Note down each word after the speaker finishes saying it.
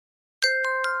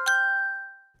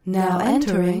Now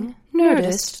entering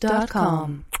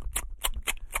Nerdist.com.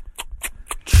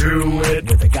 Chewing it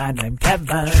with a guy named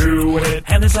Kevin. Chewing it.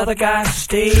 And this other guy,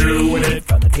 Steve. Chewing it.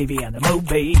 From the TV and the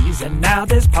movies. And now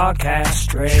this podcast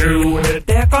straight. Chewing it.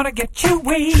 They're gonna get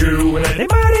chewy. Chewing it. They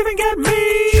might even get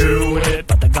me. Chewing it.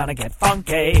 But they're gonna get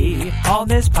funky on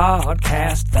this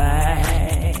podcast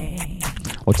thing.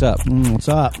 What's up? What's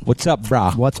up? What's up,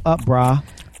 brah? What's up, brah?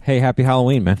 Hey, happy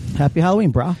Halloween, man. Happy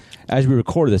Halloween, brah. As we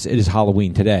record this, it is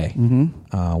Halloween today.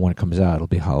 Mm-hmm. When it comes out, it'll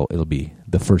be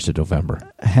the 1st of November.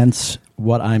 Hence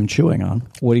what I'm chewing on.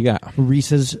 What do you got?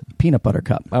 Reese's Peanut Butter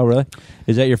Cup. Oh, really?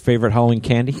 Is that your favorite Halloween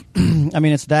candy? I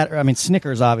mean, it's that. I mean,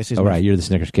 Snickers obviously. Oh, right. You're the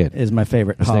Snickers kid. Is my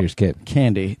favorite. The Snickers kid.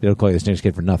 Candy. They don't call you the Snickers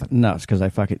kid for nothing. No, it's because I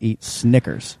fucking eat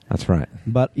Snickers. That's right.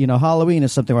 But you know, Halloween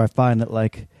is something where I find that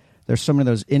like there's so many of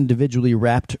those individually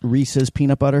wrapped Reese's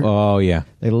peanut butter. Oh, yeah.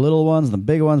 The little ones and the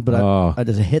big ones, but I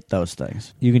just hit those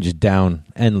things. You can just down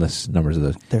endless numbers of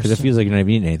those because it feels like you're not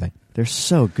even eating anything. They're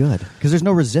so good because there's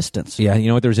no resistance. Yeah, you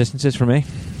know what the resistance is for me?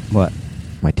 What?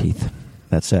 My teeth.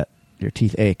 That's it. Your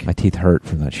teeth ache. My teeth hurt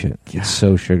from that shit. God. It's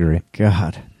so sugary.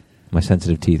 God. My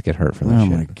sensitive teeth get hurt from that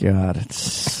shit. Oh, my God. It's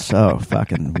so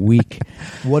fucking weak.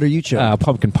 What are you chewing?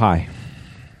 Pumpkin pie.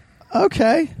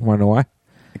 Okay. You want to know why?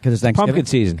 Because it's Thanksgiving? Pumpkin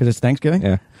season. Because it's Thanksgiving?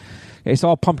 Yeah. It's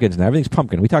all pumpkins now. Everything's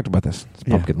pumpkin. We talked about this. It's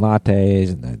pumpkin lattes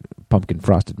and the pumpkin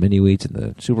frosted mini wheats in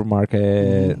the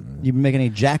supermarket. You been making any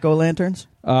jack-o'-lanterns?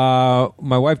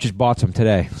 My wife just bought some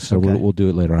today, so Okay. we'll do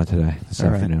it later on today, this All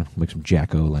right. afternoon. Make some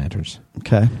jack-o'-lanterns.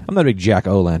 Okay. I'm not a big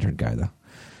jack-o'-lantern guy, though.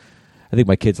 I think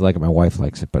my kids like it. My wife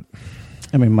likes it, but...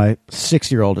 I mean, my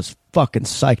 6-year-old is fucking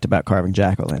psyched about carving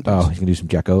jack-o'-lanterns. Oh, you can do some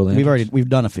jack-o'-lanterns? We've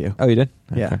done a few. Oh, you did?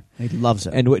 Yeah. Okay. He loves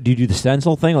it. And what, do you do the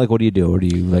stencil thing? Like, what do you do? Or do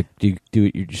you do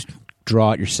it, you just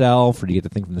draw it yourself, or do you get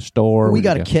the thing from the store? We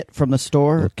got a kit from the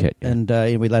store, kit, yeah. and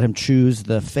we let him choose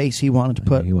the face he wanted to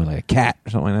put. You want like a cat or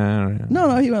something like that? Or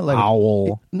No, he went like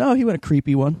owl. He went a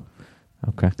creepy one.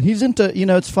 Okay. He's into,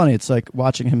 it's funny. It's like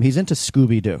watching him. He's into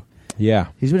Scooby-Doo. Yeah.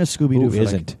 He's been a Scooby-Doo Who for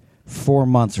isn't? like 4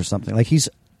 months or something. Like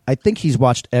I think he's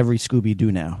watched every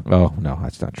Scooby-Doo now. Oh, no,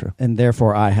 that's not true. And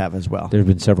therefore I have as well. There have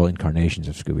been several incarnations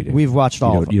of Scooby-Doo. We've watched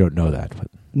all of them. You don't know that, but...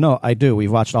 No, I do.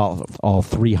 We've watched all of them. All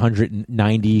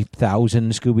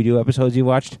 390,000 Scooby-Doo episodes you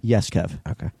watched? Yes, Kev.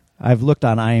 Okay. I've looked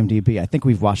on IMDb. I think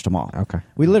we've watched them all. Okay.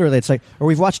 We literally, it's like, or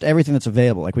we've watched everything that's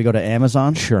available. Like we go to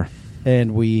Amazon. Sure.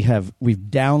 And we've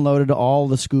downloaded all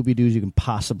the Scooby-Doos you can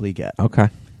possibly get. Okay.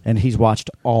 And he's watched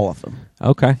all of them.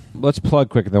 Okay. Let's plug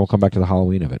quick, and then we'll come back to the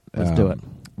Halloween of it. Let's do it.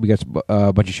 We got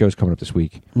a bunch of shows coming up this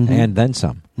week, and then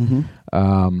some.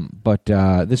 Mm-hmm. But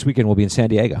this weekend we'll be in San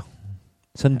Diego.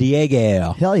 San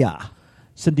Diego. Hell yeah.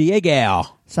 San Diego.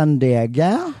 San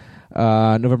Diego.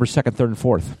 November 2nd, 3rd, and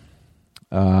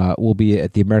 4th. We'll be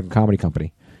at the American Comedy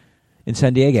Company in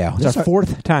San Diego. It's our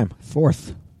fourth time.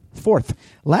 Fourth.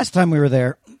 Last time we were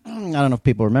there, I don't know if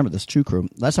people remember this, True Crew.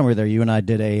 Last time we were there, you and I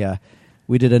did a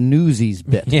Newsies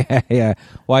bit. Yeah.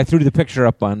 Well, I threw the picture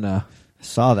up on...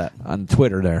 Saw that. On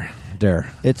Twitter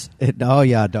there. Oh,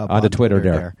 yeah. On the Twitter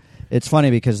there. It's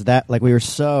funny because we were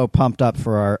so pumped up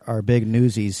for our big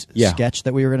Newsies sketch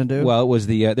that we were going to do. Well, it was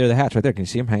they're the hats right there. Can you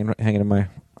see them hanging in my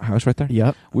house right there?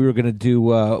 Yep. We were going to do,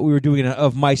 we were doing an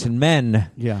Of Mice and Men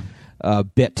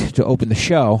bit to open the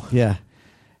show. Yeah.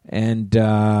 And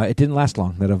it didn't last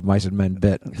long, that Of Mice and Men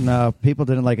bit. No, people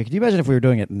didn't like it. Could you imagine if we were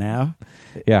doing it now?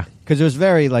 Yeah. Because it was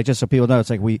very, like, just so people know, it's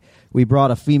like we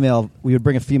brought we would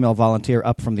bring a female volunteer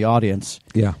up from the audience.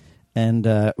 Yeah. And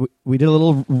we did a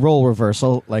little role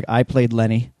reversal. Like, I played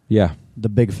Lenny. Yeah. The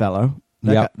big fellow.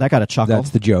 That got a chuckle.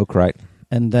 That's the joke, right?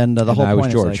 And then the whole I point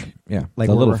was George. is like, yeah. like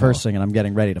the we're little rehearsing fellow. and I'm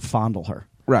getting ready to fondle her.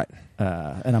 Right.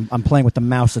 And I'm playing with the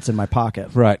mouse that's in my pocket.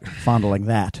 Right. Fondling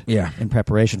that. Yeah. In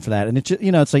preparation for that. And it's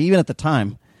it's like even at the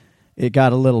time, it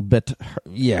got a little bit, a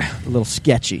little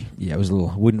sketchy. Yeah, it was a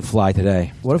little, wouldn't fly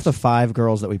today. What if the 5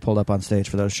 girls that we pulled up on stage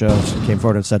for those shows came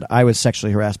forward and said, I was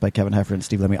sexually harassed by Kevin Heffer and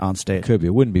Steve Lemmy on stage? Could be.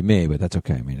 It wouldn't be me, but that's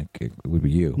okay. I mean, it would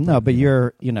be you. No, but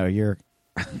you're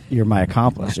my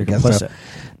accomplice. You're complicit.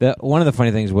 So. One of the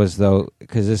funny things was, though,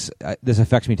 because this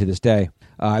affects me to this day,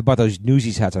 I bought those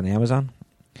Newsies hats on Amazon,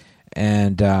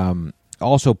 and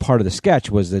also part of the sketch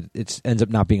was that it ends up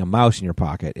not being a mouse in your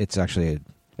pocket. It's actually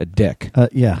a dick.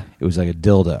 Yeah. It was like a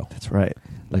dildo. That's right.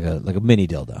 Like a mini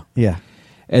dildo. Yeah.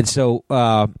 And so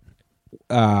I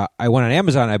went on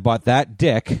Amazon. I bought that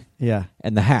dick. Yeah.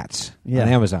 And the hats on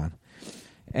Amazon.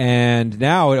 And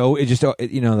now it just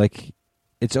like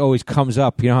it's always comes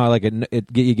up. You know how like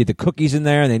you get the cookies in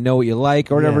there and they know what you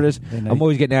like or whatever it is. I'm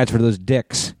always getting ads for those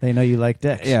dicks. They know you like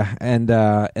dicks. Yeah, and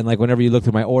like whenever you look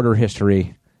through my order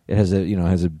history, it has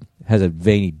a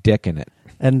veiny dick in it.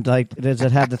 And like, does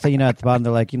it have the thing at the bottom?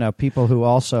 They're like, people who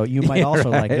also you might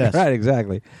also right, like this. Right,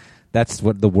 exactly. That's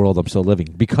what the world I'm still living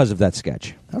because of that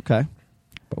sketch. Okay.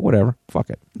 But whatever,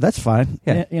 fuck it. That's fine.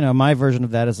 Yeah. My version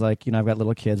of that is like, I've got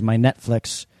little kids. My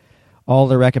Netflix, all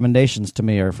the recommendations to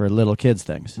me are for little kids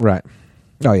things. Right.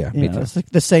 Oh yeah, me too. It's like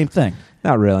the same thing.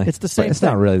 Not really. It's the same It's thing.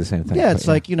 not really the same thing. Yeah, it's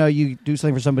like, you do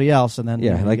something for somebody else and then...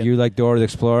 you like Dora the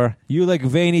Explorer. You like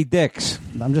veiny dicks.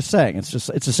 I'm just saying, it's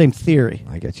the same theory.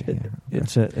 I get you. Yeah.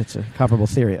 It's a comparable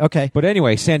theory. Okay. But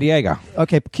anyway, San Diego.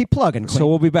 Okay, keep plugging, Quinn. So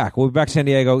we'll be back. We'll be back San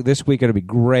Diego this week. It'll be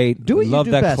great. Do what you Love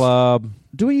do that best. club.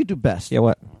 Do what you do best. Yeah,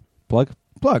 what? Plug?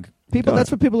 People. That's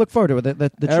what people look forward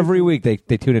to. Every week they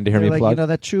tune in to hear me plug.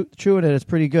 That chewing it is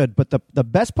pretty good. But the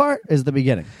best part is the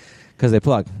beginning. Because they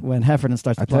plug. When Heffernan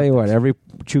starts to I plug. tell you what, things. every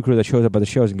Chew Crew that shows up at the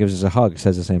shows and gives us a hug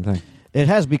says the same thing. It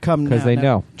has become... Because they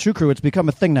know. True Crew, it's become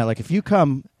a thing now. Like, if you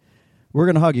come, we're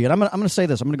going to hug you. And I'm going to say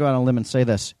this. I'm going to go out on a limb and say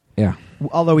this. Yeah.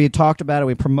 Although we had talked about it,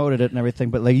 we promoted it and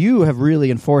everything, but like you have really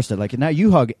enforced it. Like, now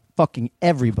you hug fucking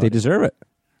everybody. They deserve it.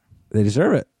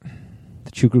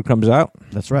 The Chew Crew comes out.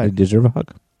 That's right. They deserve a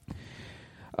hug.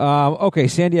 Okay,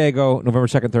 San Diego, November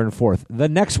 2nd, 3rd, and 4th. The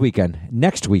next weekend,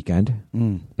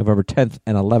 November 10th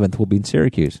and 11th, we'll be in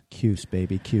Syracuse. Cuse,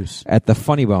 baby, cuse. At the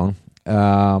Funny Bone.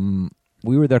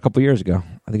 We were there a couple years ago.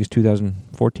 I think it's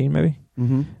 2014, maybe.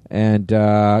 Mm-hmm.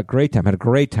 And great time. Had a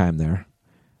great time there.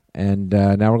 And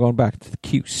now we're going back to the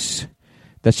Cuse.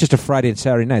 That's just a Friday and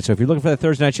Saturday night. So if you're looking for that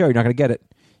Thursday night show, you're not going to get it.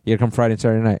 You got to come Friday and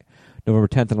Saturday night, November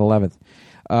 10th and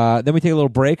 11th. Then we take a little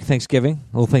break, a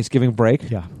little Thanksgiving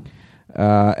break. Yeah.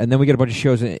 And then we get a bunch of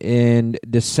shows in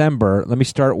December. Let me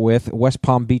start with West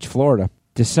Palm Beach, Florida.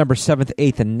 December 7th,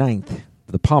 8th, and 9th,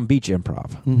 the Palm Beach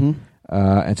Improv. Mm-hmm.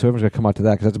 And so everyone's going to come out to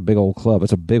that because that's a big old club.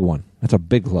 That's a big one. That's a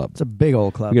big club. It's a big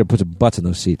old club. We got to put some butts in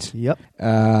those seats. Yep.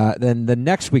 Then the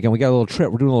next weekend, we got a little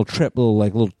trip. We're doing a little trip,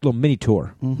 little mini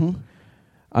tour. Mm-hmm.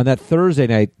 On that Thursday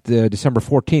night, December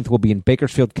 14th, we'll be in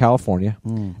Bakersfield, California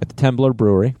at the Tembler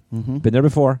Brewery. Mm-hmm. Been there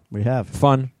before. We have.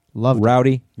 Fun. Loved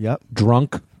rowdy. it. Yep.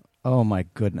 Drunk. Oh, my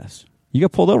goodness. You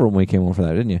got pulled over when we came over for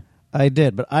that, didn't you? I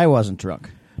did, but I wasn't drunk.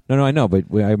 No, I know, but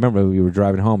I remember we were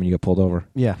driving home and you got pulled over.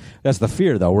 Yeah. That's the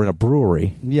fear, though. We're in a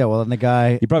brewery. Yeah, well, and the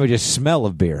guy... You probably just smell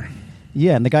of beer.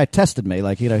 Yeah, and the guy tested me.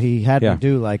 Like, he had me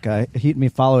do, like, he had me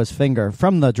follow his finger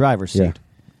from the driver's seat. Yeah.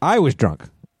 I was drunk.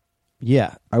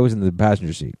 Yeah. I was in the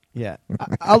passenger seat. Yeah.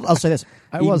 I'll say this.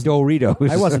 Eating Doritos.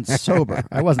 I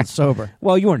wasn't sober.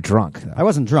 Well, you weren't drunk, though. I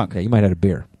wasn't drunk. Yeah, you might have had a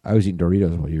beer. I was eating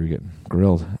Doritos while you were getting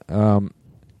grilled.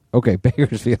 Okay,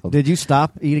 Bakersfield. Did you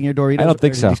stop eating your Doritos? I don't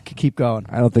think or did so. you just keep going?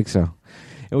 I don't think so.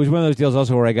 It was one of those deals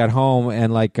also where I got home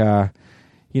and like when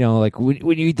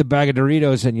you eat the bag of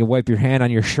Doritos and you wipe your hand on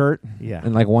your shirt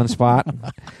in like one spot,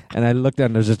 and I looked down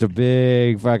and there's just a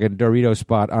big fucking Dorito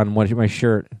spot on my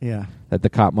shirt. Yeah, that the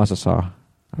cop must have saw.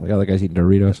 Like, oh, the guy's eating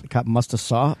Doritos. The cop must have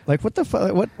saw. Like what the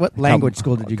fuck? What language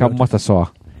school did you go to? Cop must have saw.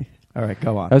 All right,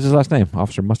 go on. That was his last name,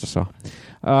 Officer Must have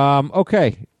saw.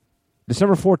 Okay,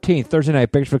 December 14th, Thursday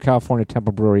night, Bakersfield, California,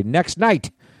 Temple Brewery. Next night,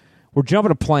 we're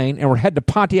jumping a plane and we're heading to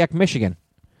Pontiac, Michigan.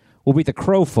 We'll be at the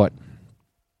Crowfoot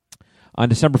on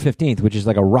December 15th, which is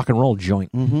like a rock and roll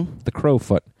joint. Mm-hmm. The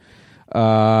Crowfoot.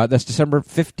 That's December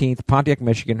 15th, Pontiac,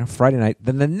 Michigan, Friday night.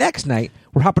 Then the next night,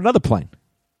 we're hopping another plane.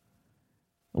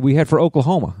 We head for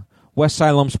Oklahoma, West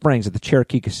Siloam Springs at the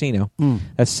Cherokee Casino.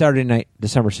 That's Saturday night,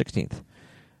 December 16th.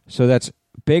 So that's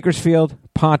Bakersfield,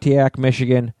 Pontiac,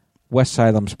 Michigan, West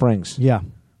Siloam Springs. Yeah.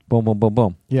 Boom, boom, boom,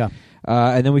 boom. Yeah.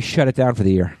 And then we shut it down for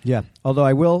the year. Yeah. Although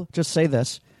I will just say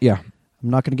this. Yeah. I'm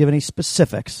not going to give any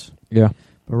specifics. Yeah.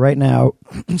 But right now,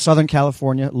 Southern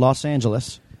California, Los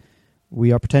Angeles,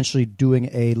 we are potentially doing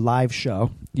a live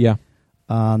show. Yeah.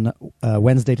 On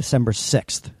Wednesday, December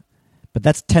 6th. But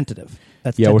that's tentative.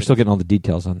 We're still getting all the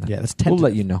details on that. Yeah, that's tentative. We'll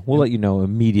let you know. We'll let you know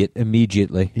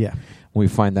immediately. Yeah. When we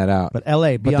find that out. But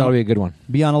L.A., that'll be a good one.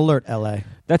 Be on alert, L.A.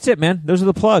 That's it, man. Those are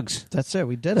the plugs. That's it.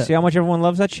 We did it. See how much everyone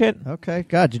loves that shit? Okay.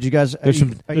 God, did you guys... There's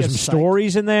some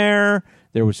stories in there.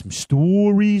 There was some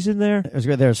stories in there.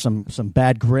 There's some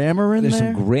bad grammar in there. There's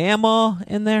some grammar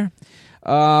in there.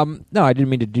 No, I didn't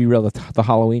mean to derail the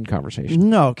Halloween conversation.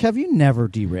 No, Kev, you never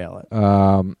derail it.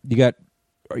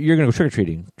 You're going to go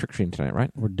trick-or-treating tonight, right?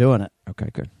 We're doing it. Okay,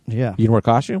 good. Yeah. You going to wear a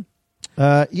costume?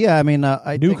 Yeah, I mean...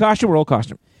 New costume or old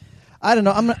costume? I don't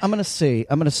know. I'm gonna see.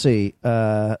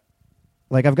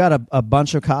 Like I've got a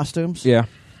bunch of costumes. Yeah.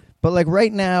 But like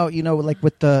right now, like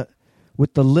with the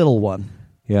little one.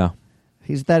 Yeah.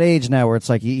 He's that age now where it's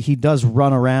like he does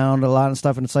run around a lot and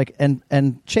stuff, and it's like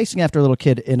and chasing after a little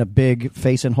kid in a big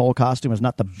face and whole costume is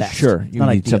not the best. Sure, you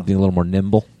need something a little more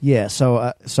nimble. Yeah.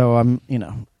 So I'm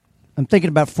I'm thinking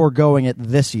about foregoing it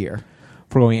this year.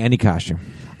 For going any costume.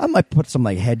 I might put some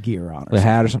like headgear on. Or A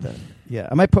hat or something? Yeah,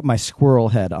 I might put my squirrel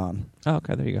head on. Oh,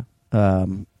 okay, there you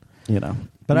go.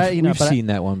 But We've seen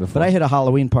that one before. But I hit a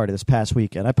Halloween party this past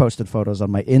weekend. I posted photos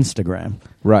on my Instagram,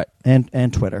 right,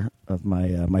 and Twitter of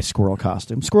my squirrel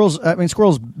costume.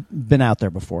 Squirrel's been out there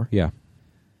before. Yeah,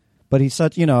 but he's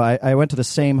such. I went to the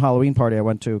same Halloween party I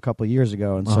went to a couple of years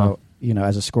ago, and so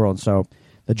as a squirrel, and so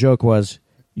the joke was,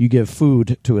 you give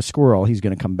food to a squirrel, he's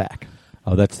going to come back.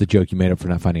 Oh, that's the joke you made up for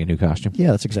not finding a new costume. Yeah,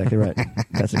 that's exactly right.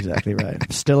 That's exactly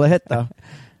right. Still a hit though.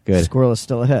 Good. Squirrel is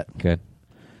still a hit. Good.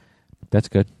 That's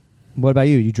good. What about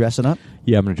you? You dressing up?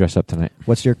 Yeah, I'm going to dress up tonight.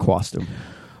 What's your costume?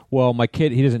 Well, my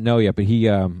kid, he doesn't know yet, but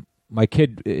my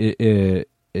kid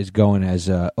is going as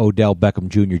Odell Beckham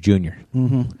Jr.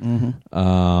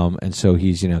 And so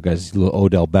he's got his little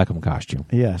Odell Beckham costume.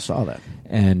 Yeah, I saw that.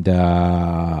 And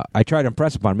I tried to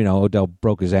impress upon him. Odell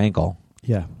broke his ankle.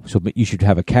 Yeah. So you should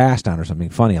have a cast on or something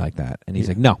funny like that. And he's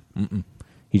like, no.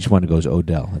 He just wanted to go as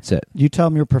Odell. That's it. You tell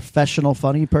him you're a professional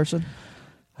funny person?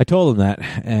 I told him that,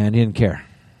 and he didn't care.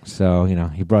 So,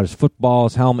 he brought his football,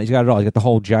 his helmet. He's got it all. He's got the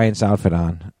whole Giants outfit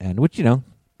on. And which,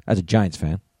 as a Giants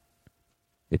fan,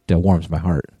 it warms my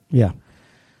heart. Yeah.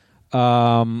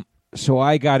 So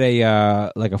I got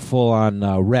a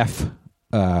full-on ref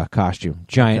costume.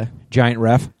 Giant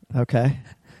ref. Okay.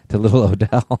 To little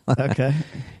Odell. Okay.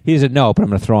 He doesn't know, but I'm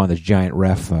going to throw on this giant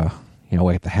ref,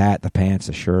 like the hat, the pants,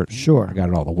 the shirt. Sure. I got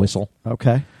it all, the whistle.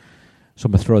 Okay. So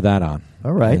I'm going to throw that on.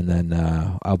 All right. And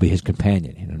then I'll be his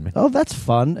companion. You know what I mean? Oh, that's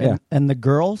fun. Yeah. And the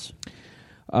girls?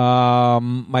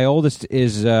 My oldest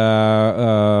is, you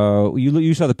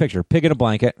saw the picture. Pig in a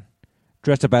blanket,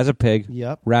 dressed up as a pig,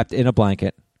 Yep. wrapped in a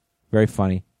blanket. Very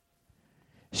funny.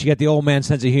 She got the old man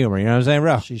sense of humor. You know what I'm saying,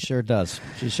 bro? She sure does.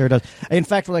 She sure does. In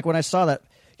fact, when I saw that,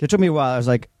 it took me a while.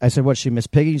 I said, what, she Miss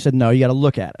Piggy? You said, no, you got to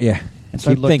look at it. Yeah. And so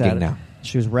I Keep looked thinking at it. now.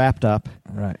 She was wrapped up.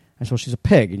 Right. I said, well, she's a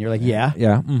pig. And you're like, yeah.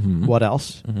 Yeah. Mm-hmm. What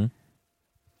else? Mm-hmm.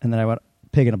 And then I went,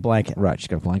 pig in a blanket. Right. She's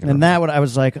got a blanket. And that one, I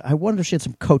was like, I wonder if she had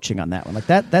some coaching on that one. Like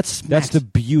that's the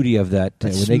beauty of that.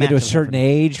 When they get to a certain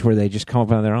age where they just come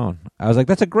up on their own. I was like,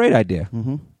 that's a great idea.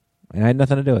 Mm-hmm. And I had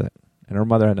nothing to do with it. And her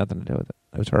mother had nothing to do with it.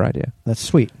 It was her idea. That's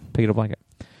sweet. Pig in a blanket.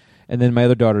 And then my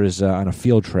other daughter is on a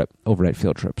overnight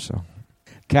field trip. So,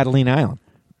 Catalina Island.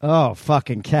 Oh,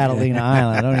 fucking Catalina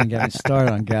Island. Don't even get me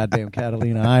started on goddamn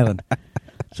Catalina Island.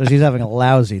 So she's having a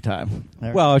lousy time.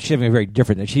 Well, she's having a very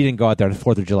different. She didn't go out there on the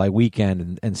 4th of July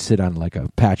weekend and sit on like a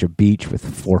patch of beach with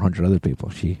 400 other people.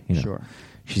 Sure.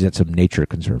 She's at some nature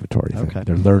conservatory. Okay.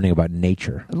 They're learning about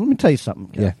nature. Let me tell you something,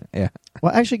 Kev. Yeah.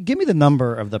 Well, actually, give me the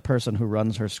number of the person who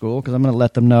runs her school, because I'm going to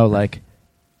let them know, like,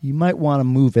 you might want to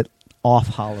move it off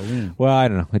Halloween. Well, I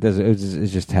don't know. It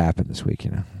just happened this week,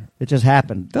 It just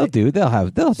happened. They'll do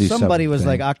Somebody was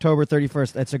something. like, October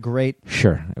 31st, that's a great...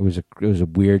 Sure. It was a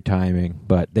weird timing,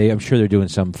 but I'm sure they're doing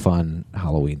some fun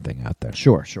Halloween thing out there.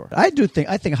 Sure. I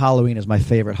think Halloween is my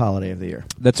favorite holiday of the year.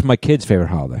 That's my kid's favorite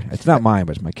holiday. It's not mine,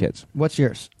 but it's my kid's. What's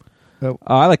yours?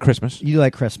 I like Christmas. You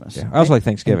like Christmas. Yeah. I also like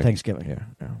Thanksgiving. And Thanksgiving.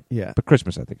 Yeah. But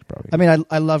Christmas, I think, is probably... I mean,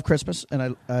 I love Christmas,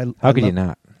 and How could you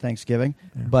not? Thanksgiving,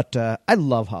 but I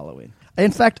love Halloween.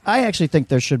 In fact, I actually think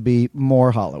there should be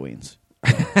more Halloweens.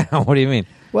 What do you mean?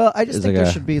 Well, I just think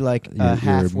there should be like a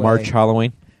halfway... March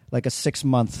Halloween? Like a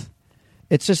 6-month...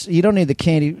 It's just, you don't need the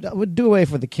candy. I would do away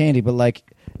for the candy, but like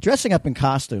dressing up in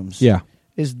costumes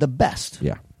is the best.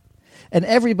 Yeah. And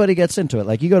everybody gets into it.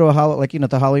 Like you go to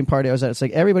the Halloween party I was at, it's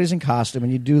like everybody's in costume,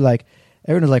 and you do like,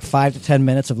 everyone does like 5 to 10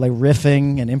 minutes of like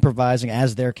riffing and improvising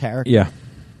as their character. Yeah.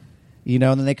 And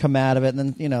then they come out of it,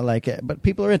 and then, but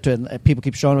people are into it, and people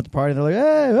keep showing up at the party, and they're like,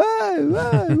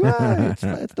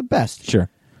 hey. It's the best. Sure.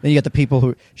 Then you get the people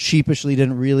who sheepishly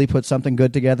didn't really put something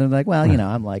good together, and they're like, well,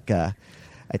 I'm like,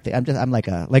 I've done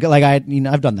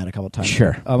that a couple of times.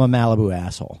 Sure. I'm a Malibu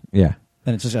asshole. Yeah.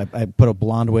 And it's just, I put a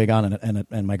blonde wig on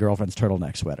and my girlfriend's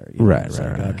turtleneck sweater. Right.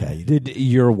 Okay. Did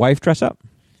your wife dress up?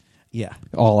 Yeah.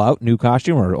 All out, new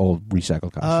costume or old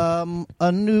recycled costume?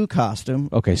 A new costume.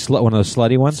 Okay, one of those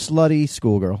slutty ones? Slutty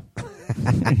schoolgirl.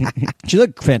 She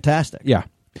looked fantastic. Yeah.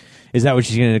 Is that what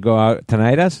she's going to go out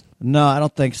tonight as? No, I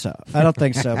don't think so. But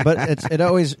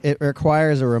it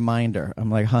requires a reminder.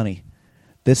 I'm like, honey,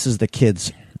 this is the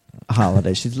kids'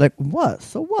 holiday. She's like, what?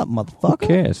 So what, motherfucker? Who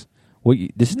cares? Well,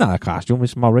 this is not a costume.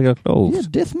 This is my regular clothes. Yeah,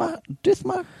 this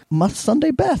my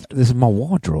Sunday best. This is my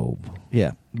wardrobe.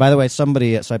 Yeah. By the way, so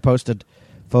I posted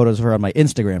photos of her on my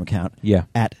Instagram account. Yeah.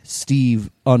 At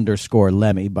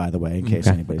Steve_Lemmy, by the way, in case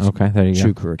anybody's there you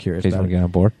true go. crew are curious In case you about want to get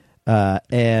on board.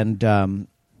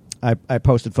 I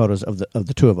posted photos of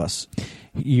the two of us.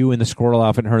 You in the squirrel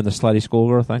outfit and her in the slutty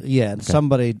schoolgirl thing? Yeah, and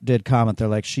somebody did comment. They're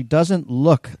like, she doesn't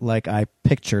look like I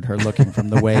pictured her looking from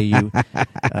the way you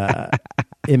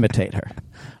imitate her.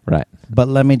 Right. But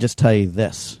let me just tell you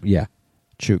this. Yeah.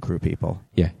 True Crew people.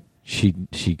 Yeah. She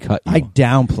cut you. I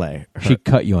downplay her. She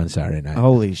cut you on Saturday night.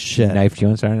 Holy shit. She knifed you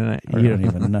on Saturday night? You don't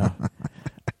even know.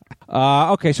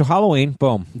 Okay, so Halloween,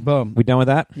 boom. Boom. We done with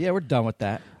that? Yeah, we're done with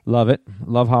that. Love it.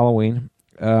 Love Halloween.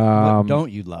 What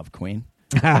don't you love, Queen?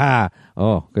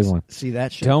 Oh, good one. See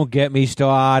that shit? Don't get me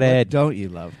started. What don't you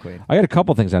love, Queen? I got a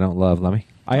couple things I don't love, Lemmy.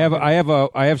 I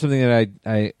have something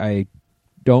that I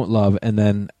don't love, and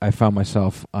then I found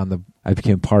myself I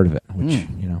became part of it, which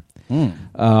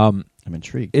I'm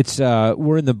intrigued. It's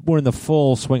we're in the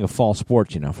full swing of fall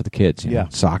sports, for the kids. You know, Yeah.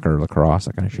 soccer, lacrosse,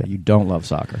 that kind of shit. You don't love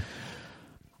soccer.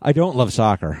 I don't love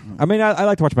soccer. I mean, I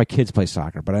like to watch my kids play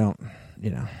soccer, but I don't.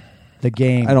 The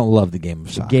game. I don't love the game of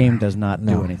soccer. The game does not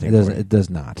do anything. It doesn't. For you. It does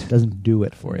not. It doesn't do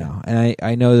it for you. No, and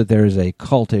I know that there is a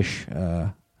cultish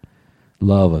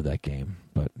love of that game,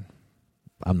 but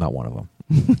I'm not one of them.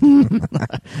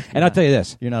 And I'll tell you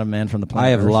this: you're not a man from the planet.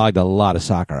 I have Earth. logged a lot of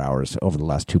soccer hours over the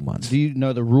last 2 months. Do you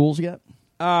know the rules yet?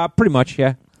 Pretty much,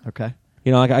 yeah. Okay.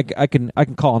 Like I can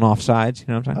call an offsides. You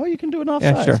know what I'm saying? Oh, you can do an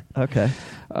offside. Yeah, sure. Okay.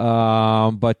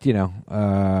 But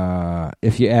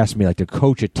if you asked me like to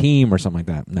coach a team or something like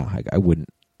that, no, I wouldn't.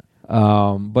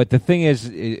 But the thing is,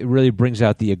 it really brings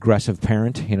out the aggressive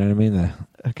parent. You know what I mean?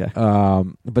 Okay.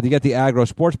 But you get the aggro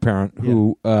sports parent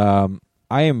who I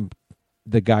am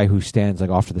the guy who stands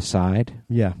like off to the side.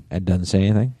 Yeah. And doesn't say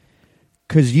anything.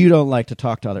 Because you don't like to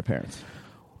talk to other parents.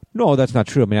 No, that's not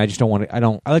true. I mean, I just don't want to.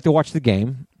 I like to watch the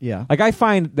game. Yeah. Like I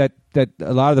find that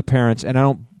a lot of the parents, and I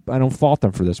don't fault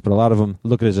them for this, but a lot of them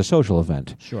look at it as a social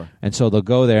event. Sure. And so they'll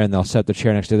go there and they'll set the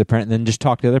chair next to the parent and then just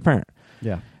talk to the other parent.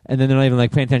 Yeah. And then they're not even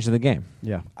like paying attention to the game.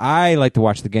 Yeah. I like to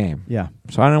watch the game. Yeah.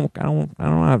 So I don't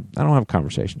have a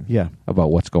conversation. Yeah.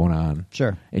 About what's going on.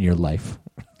 Sure. In your life.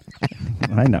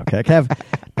 I know, Kev.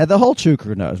 The whole True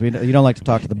Crew knows. You don't like to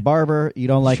talk to the barber. You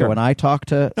don't like it when I talk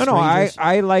to strangers.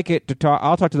 I like it to talk.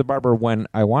 I'll talk to the barber when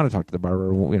I want to talk to the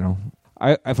barber.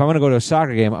 If I'm going to go to a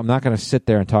soccer game, I'm not going to sit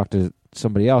there and talk to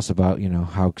somebody else about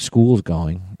how school's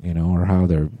going, or how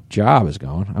their job is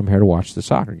going. I'm here to watch the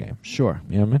soccer game. Sure.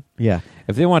 You know what I mean? Yeah.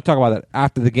 If they want to talk about that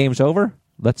after the game's over,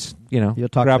 let's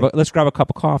let's grab a cup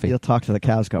of coffee. You'll talk to the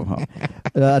cows come home.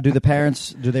 Do the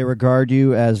parents regard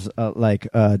you as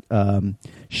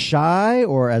shy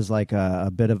or as like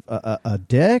a bit of a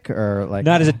dick or like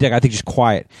not as a dick? I think just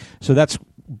quiet. So that's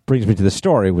brings me to the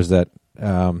story was that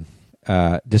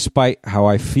despite how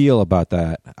I feel about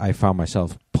that, I found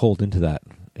myself pulled into that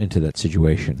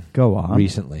situation. Go on.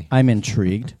 Recently, I'm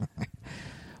intrigued.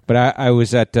 But I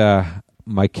was at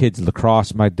my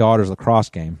daughter's lacrosse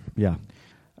game. Yeah.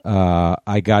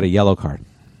 I got a yellow card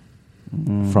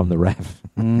from the ref.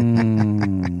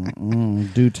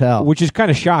 Do tell. Which is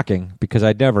kind of shocking because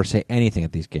I never say anything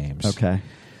at these games. Okay.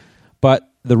 But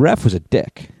the ref was a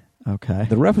dick. Okay.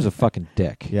 The ref was a fucking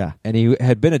dick. Yeah. And he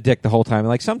had been a dick the whole time.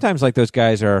 Like sometimes like those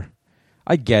guys are,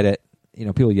 I get it.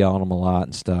 People yell at him a lot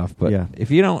and stuff. But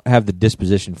if you don't have the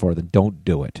disposition for it, then don't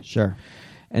do it. Sure.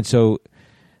 And so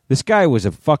this guy was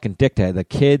a fucking dick to the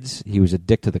kids. He was a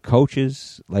dick to the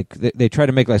coaches. Like they tried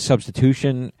to make like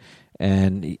substitution,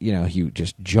 and he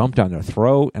just jumped on their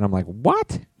throat. And I'm like,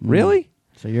 what? Really?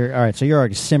 So you're all right. So you're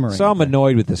already simmering. So I'm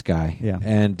annoyed with this guy. Yeah.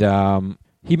 And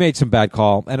he made some bad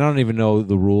call, and I don't even know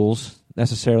the rules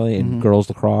necessarily in girls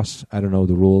lacrosse. I don't know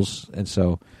the rules, and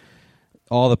so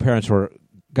all the parents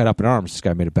got up in arms. This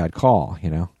guy made a bad call,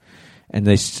 and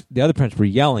the other parents were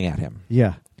yelling at him.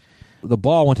 Yeah. The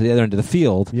ball went to the other end of the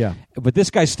field. Yeah. But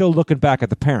this guy's still looking back at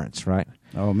the parents, right?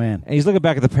 Oh, man. And he's looking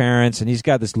back at the parents, and he's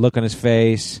got this look on his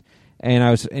face.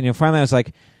 And finally I was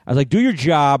like, do your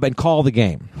job and call the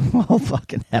game. Oh,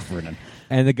 fucking Heffernan.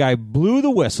 And the guy blew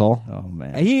the whistle. Oh,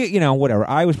 man. And he, whatever.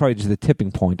 I was probably just the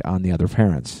tipping point on the other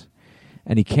parents.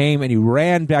 And he came and he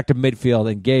ran back to midfield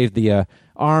and gave the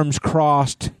arms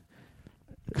crossed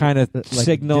kind of like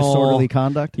signal. Disorderly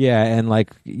conduct? Yeah, and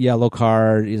like yellow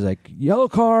card. He's like, yellow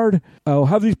card. Oh,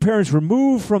 have these parents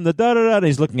removed from the da-da-da. And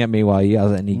he's looking at me while he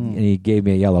yells, and he gave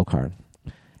me a yellow card.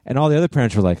 And all the other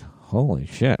parents were like, holy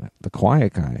shit, the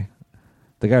quiet guy.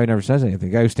 The guy who never says anything.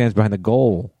 The guy who stands behind the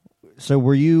goal. So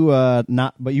were you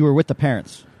not, but you were with the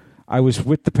parents? I was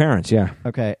with the parents, yeah.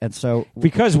 Okay, and so...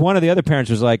 Because one of the other parents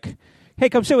was like, hey,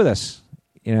 come sit with us,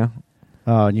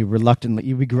 Oh, and you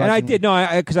begrudgingly... And I did,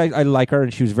 because I like her,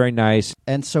 and she was very nice.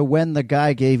 And so when the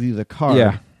guy gave you the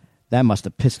card, that must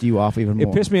have pissed you off even more.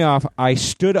 It pissed me off. I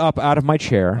stood up out of my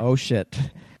chair. Oh, shit.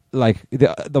 Like,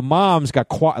 the moms got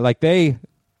quiet. Like, they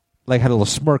like had a little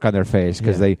smirk on their face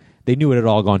because they knew it had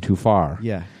all gone too far.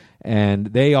 Yeah. And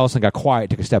they all of a sudden got quiet,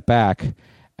 took a step back,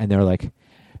 and they were like,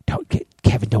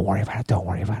 Kevin, don't worry about it. Don't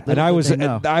worry about it. Little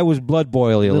And I was blood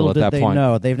boily a little at that point.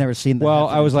 No, they've never seen that. Well,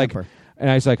 I was like, and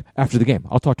I was like, after the game,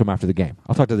 I'll talk to him after the game.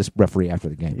 I'll talk to this referee after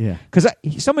the game. Yeah. Because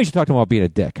somebody should talk to him about being a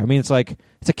dick. I mean, it's like,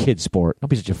 it's a kid's sport. Don't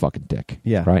be such a fucking dick.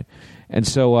 Yeah. Right? And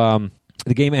so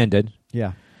the game ended.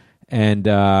 Yeah. And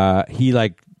he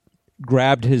like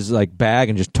grabbed his like bag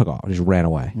and just took off, just ran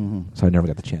away. Mm-hmm. So I never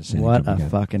got the chance to say what anything to him a again.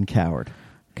 fucking coward.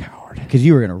 Coward. Because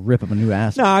you were going to rip him a new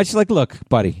ass. No, I just like, look,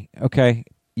 buddy, okay,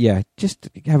 yeah, just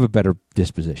have a better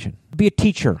disposition. Be a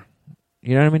teacher.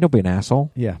 You know what I mean? Don't be an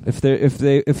asshole. Yeah. If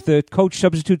the coach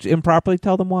substitutes improperly,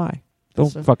 tell them why.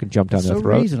 Don't fucking jump down their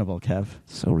throat. So reasonable, Kev.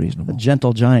 So reasonable. A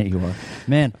gentle giant you are.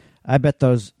 Man, I bet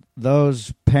those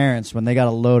parents, when they got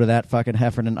a load of that fucking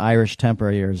Heffernan Irish temper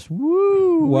of yours,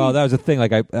 woo! Well, that was the thing.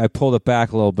 Like, I pulled it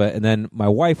back a little bit, and then my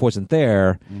wife wasn't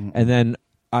there, and then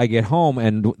I get home,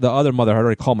 and the other mother had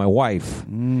already called my wife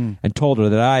and told her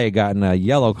that I had gotten a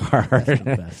yellow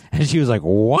card. And she was like,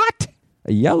 what?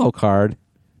 A yellow card?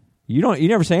 You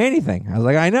never say anything. I was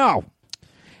like, I know.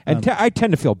 And I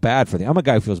tend to feel bad for I'm a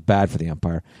guy who feels bad for the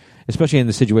umpire, especially in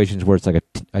the situations where it's like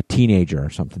a teenager or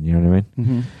something. You know what I mean?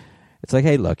 Mm-hmm. It's like,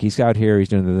 hey, look, he's out here, he's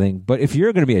doing the thing. But if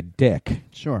you're going to be a dick,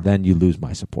 sure, then you lose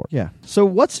my support. Yeah. So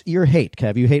what's your hate,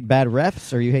 Kev? You hate bad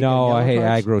refs, or you hate? No, I hate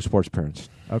cards? aggro sports parents.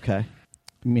 Okay,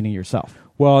 meaning yourself.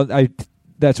 Well,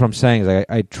 that's what I'm saying is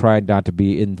I tried not to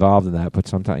be involved in that, but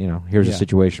sometimes, here's a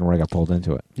situation where I got pulled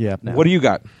into it. Yeah. No. What do you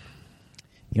got?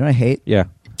 You know what I hate? Yeah.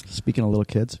 Speaking of little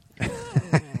kids,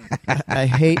 I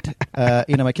hate,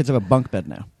 my kids have a bunk bed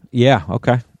now. Yeah,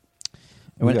 okay.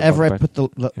 And whenever I put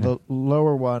the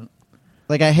lower one,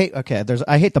 like I hate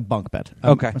the bunk bed.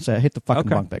 Okay. I hate the fucking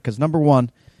bunk bed because number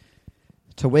one,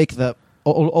 to wake the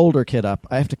older kid up,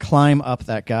 I have to climb up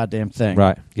that goddamn thing.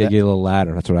 Right. You get a little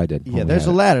ladder. That's what I did. Yeah, there's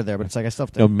a ladder there, but it's like I still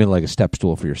have to. No, mean like a step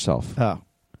stool for yourself. Oh.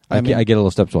 I get a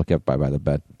little step stool kept by the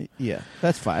bed. Yeah,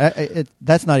 that's fine.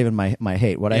 That's not even my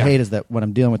hate. What I hate is that when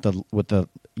I'm dealing with the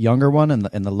younger one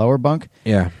in the lower bunk,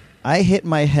 I hit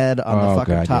my head on the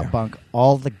fucking top bunk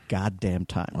all the goddamn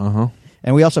time. Uh-huh.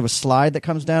 And we also have a slide that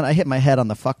comes down. I hit my head on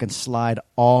the fucking slide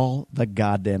all the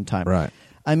goddamn time. Right.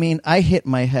 I mean, I hit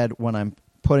my head when I'm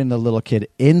putting the little kid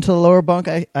into the lower bunk.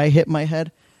 I hit my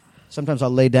head. Sometimes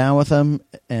I'll lay down with him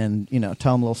and,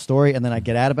 tell him a little story, and then I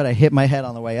get out of it. I hit my head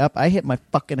on the way up. I hit my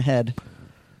fucking head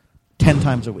 10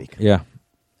 times a week. Yeah.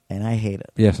 And I hate it.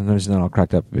 Yeah, sometimes it's not all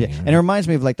cracked up. Yeah. And it reminds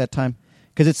me of like that time,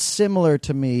 because it's similar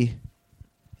to me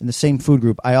in the same food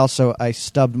group. I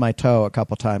stubbed my toe a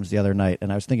couple times the other night,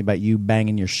 and I was thinking about you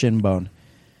banging your shin bone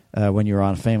when you were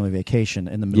on a family vacation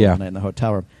in the middle of the night in the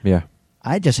hotel room. Yeah.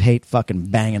 I just hate fucking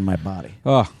banging my body.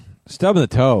 Oh, stubbing the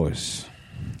toes.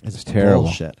 It's terrible.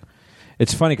 Bullshit.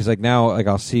 It's funny because now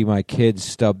I'll see my kids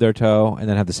stub their toe and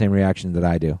then have the same reaction that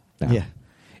I do. Now. Yeah.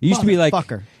 It used to be like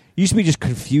fucker. Used to be just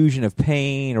confusion of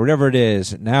pain or whatever it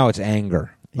is. Now it's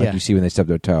anger, like you see when they stub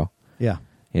their toe. Yeah.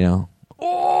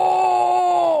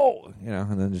 Oh,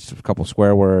 and then just a couple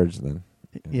swear words, and then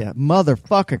yeah,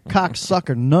 motherfucker,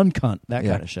 cocksucker, nun cunt, that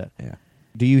kind of shit. Yeah.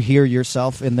 Do you hear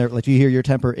yourself in there? Like, do you hear your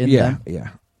temper in them? Yeah.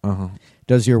 Uh-huh.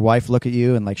 Does your wife look at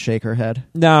you and like shake her head?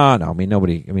 No. I mean,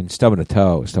 nobody. I mean, stubbing a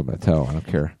toe is stubbing a toe. I don't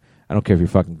care. I don't care if you're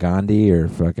fucking Ghandi or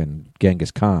fucking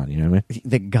Genghis Khan. You know what I mean?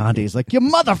 The Gandhi's like, you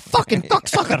motherfucking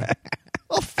cocksucker!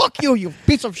 Oh, fuck you, you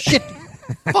piece of shit!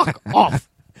 Fuck off!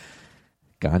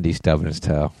 Gandhi stubbing his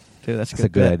toe. Dude, that's a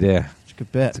good idea. It's a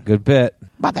good bit. It's a good bit.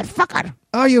 Motherfucker!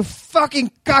 Oh, you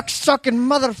fucking cocksucking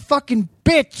motherfucking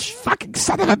bitch! Fucking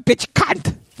son of a bitch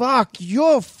cunt! Fuck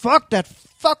you! Fuck, that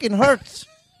fucking hurts!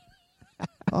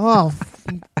 Oh,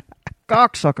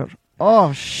 cocksucker!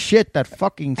 Oh shit, that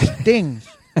fucking stings!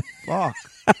 Fuck!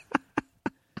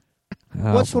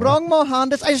 What's wrong,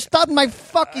 Mohandas? I stubbed my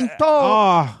fucking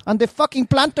toe on the fucking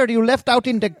planter you left out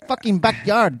in the fucking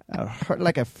backyard. I hurt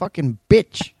like a fucking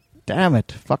bitch. Damn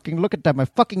it! Fucking look at that! My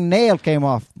fucking nail came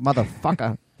off,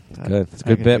 motherfucker. Good. It's a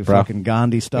good bit, bro. Fucking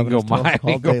Gandhi stubbing his toe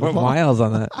all day long. Miles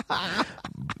on that.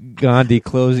 Gandhi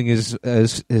closing his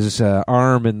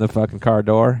arm in the fucking car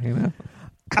door.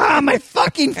 My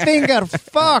fucking finger!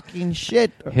 Fucking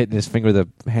shit! Hitting his finger with a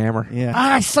hammer.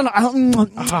 Yeah. Son of...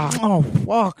 Oh,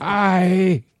 fuck.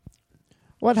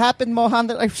 What happened, Mohan?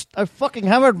 I fucking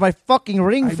hammered my fucking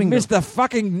ring finger. I missed the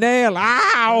fucking nail.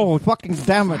 Ow! Fucking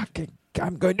damn it.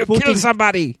 I'm going to kill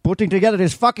somebody. Putting together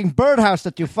this fucking birdhouse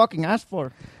that you fucking asked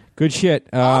for. Good shit.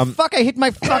 Fuck, I hit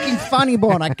my fucking funny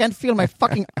bone. I can't feel my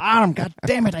fucking arm. God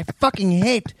damn it. I fucking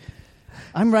hate.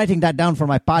 I'm writing that down for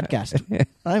my podcast.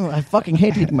 I fucking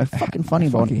hate hitting my fucking funny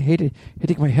bone. I fucking hate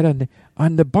hitting my head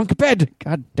on the bunk bed.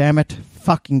 God damn it.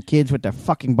 Fucking kids with their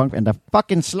fucking bunk and the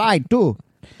fucking slide, too.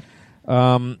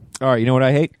 All right, you know what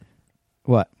I hate?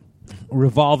 What?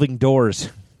 Revolving doors.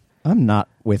 I'm not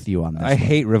with you on this. I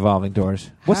hate revolving doors.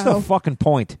 What's the fucking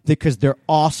point? Because they're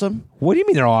awesome. What do you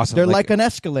mean they're awesome? They're like an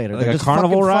escalator. Like they're a just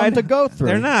carnival ride fun to go through.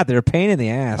 They're not. They're a pain in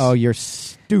the ass. Oh, you're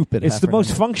stupid. It's the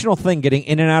most functional thing, getting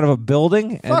in and out of a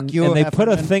building. Fuck you. And they put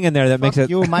a thing in there that makes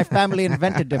it. You. My family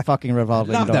invented the fucking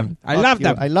revolving door. Them. I love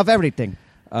them. I love everything.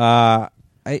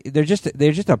 They're just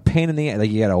a pain in the ass. Like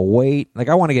you gotta wait. Like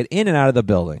I want to get in and out of the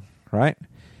building, right?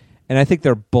 And I think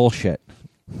they're bullshit.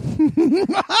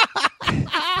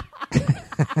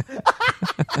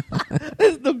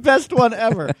 This is the best one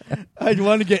ever. I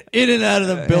want to get in and out of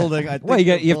the building. I think well,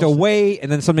 you have to wait, and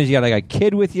then sometimes you got like a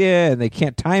kid with you, and they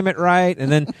can't time it right,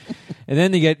 and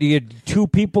then you get two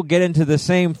people get into the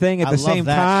same thing at the same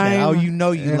time. Shit.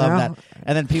 Oh, you love that.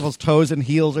 And then people's toes and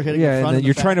heels are hitting the front. And then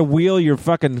you're trying to wheel your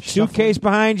fucking suitcase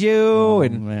behind you, oh,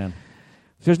 and man,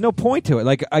 there's no point to it.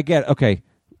 Like I get okay.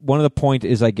 One of the point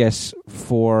is, I guess,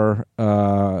 for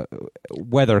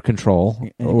weather control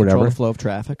or whatever. Control the flow of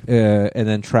traffic. And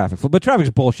then traffic. But traffic's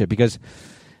bullshit because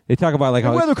they talk about like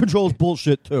how weather control is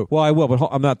bullshit too. Well, I will, but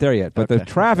I'm not there yet. But the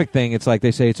traffic thing, it's like they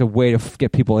say it's a way to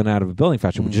get people in and out of a building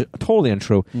faster, which is totally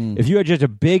untrue. If you had just a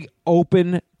big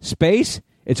open space,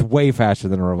 it's way faster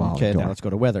than a revolving door. Now let's go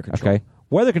to weather control. Okay,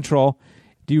 weather control.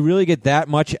 Do you really get that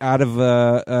much out of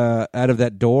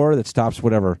that door that stops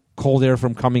whatever cold air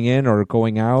from coming in or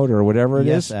going out or whatever it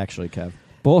is? Yes, actually, Kev.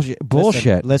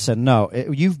 Bullshit. Listen, no.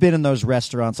 You've been in those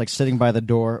restaurants, like sitting by the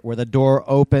door, where the door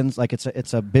opens, like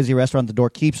it's a busy restaurant. The door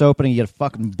keeps opening. You get a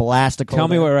fucking blast of cold Tell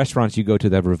me air. what restaurants you go to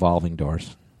that have revolving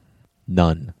doors.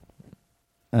 None.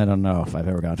 I don't know if I've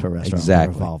ever gone to a restaurant with a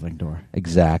revolving door.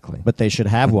 Exactly. But they should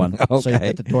have one so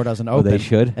that the door doesn't open. They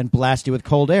should. And blast you with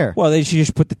cold air. Well, they should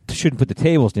just shouldn't put the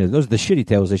tables near. Those are the shitty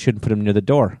tables. They shouldn't put them near the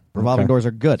door. Revolving doors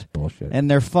are good. Bullshit.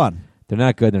 And they're fun. They're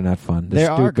not good. They're not fun. They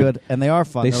are good and they are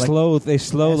fun. They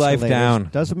slow life down.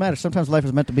 Doesn't matter. Sometimes life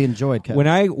is meant to be enjoyed, Kevin. When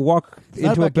I walk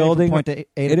into a building, point to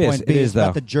A to point B. It's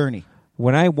about the journey.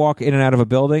 When I walk in and out of a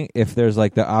building, if there's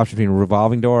like the option between a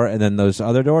revolving door and then those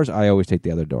other doors, I always take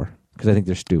the other door. Because I think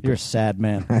they're stupid. You're a sad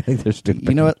man. I think they're stupid.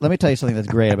 You know what? Let me tell you something that's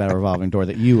great about a revolving door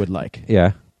that you would like.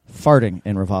 Yeah. Farting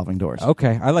in revolving doors.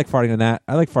 Okay. I like farting in that.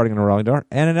 I like farting in a revolving door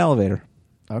and an elevator.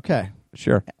 Okay.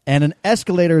 Sure. And an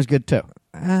escalator is good too.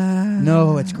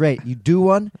 No, it's great. You do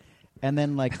one, and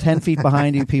then like 10 feet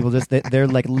behind you, people they're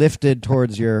like lifted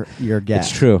towards your gas.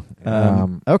 It's true.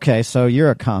 Okay, so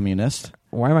you're a communist.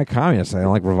 Why am I communist? I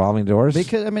don't like revolving doors.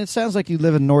 Because it sounds like you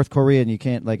live in North Korea and you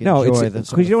can't enjoy this.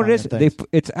 Because you know what it is?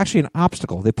 It's actually an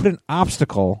obstacle. They put an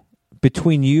obstacle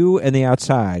between you and the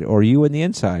outside, or you and the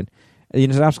inside.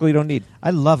 It's an obstacle you don't need.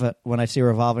 I love it when I see a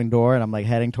revolving door and I'm like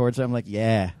heading towards it. I'm like,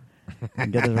 yeah.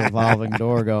 And get this revolving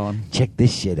door going. Check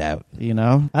this shit out. You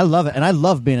know? I love it. And I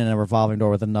love being in a revolving door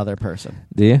with another person.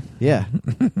 Do you? Yeah.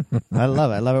 I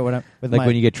love it. I love it when I'm with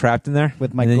when you get trapped in there?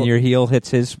 With my and then your heel hits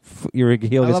his your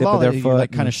heel gets hit with their foot. You're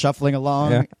like kind of shuffling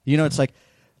along. Yeah. You know, it's like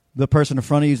the person in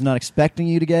front of you is not expecting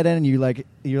you to get in, and you're like,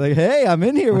 hey, I'm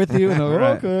in here with you. And they're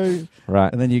like, okay.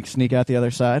 Right. And then you sneak out the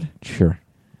other side. Sure.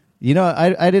 You know,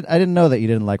 I didn't know that you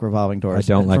didn't like revolving doors.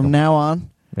 I don't like them. From now on.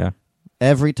 Yeah.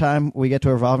 Every time we get to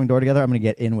a revolving door together, I'm going to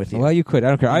get in with you. Well, you could. I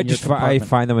don't care. I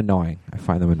find them annoying.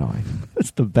 It's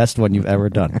the best one you've ever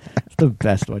done. It's the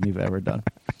best one you've ever done.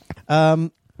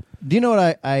 Do you know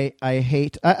what I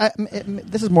hate?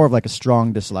 This is more of like a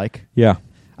strong dislike. Yeah.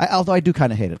 Although I do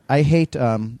kind of hate it. I hate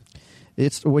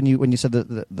it's when you said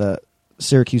the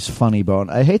Syracuse Funny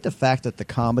Bone. I hate the fact that the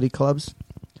comedy clubs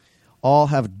all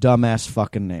have dumbass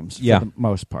fucking names for the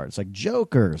most part. It's like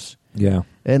Jokers. Yeah.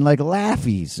 And like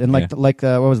Laughies. And like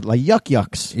what was it? Like Yuck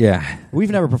Yucks. Yeah.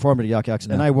 We've never performed at Yuck Yucks,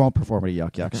 and I won't perform at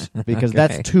Yuck Yucks because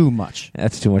that's too much.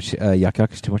 That's too much. Yuck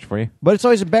Yuck is too much for you? But it's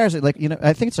always embarrassing. Like, you know,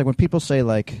 I think it's like when people say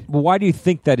like... Well, why do you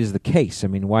think that is the case? I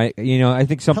mean, why... You know, I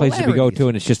think some places we go to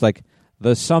and it's just like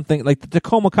the something... Like the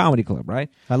Tacoma Comedy Club, right?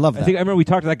 I love that. I remember we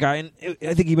talked to that guy, and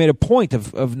I think he made a point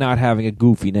of not having a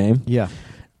goofy name. Yeah.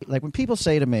 Like when people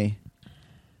say to me,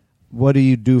 what do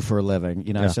you do for a living?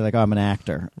 You know, I say like, oh, I'm an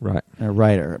actor. Right. A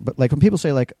writer. But like when people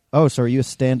say like, oh, so are you a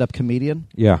stand-up comedian?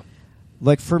 Yeah.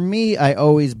 Like for me, I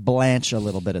always blanch a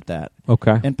little bit at that.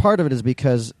 Okay. And part of it is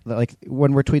because like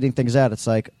when we're tweeting things out, it's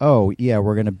like, oh, yeah,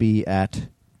 we're going to be at...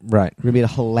 Right. We're going to be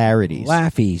at Hilarities.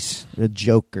 Laughies. The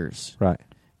Jokers. Right.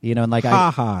 You know, and like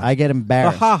I get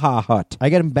embarrassed. The ha-ha hut. I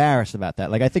get embarrassed about that.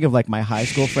 Like I think of like my high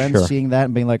school friends seeing that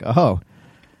and being like, oh...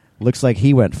 Looks like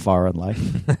he went far in life.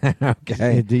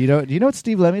 Okay. Do you know what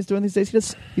Steve Lemmy's doing these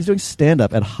days? He's doing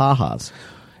stand-up at Ha-Ha's.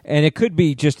 And it could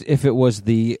be just if it was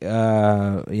the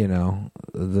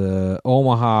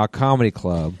Omaha Comedy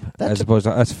Club as opposed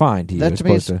to that's fine to you. That to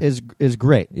me is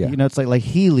great. Yeah. It's like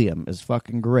Helium is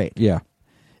fucking great. Yeah.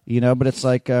 But it's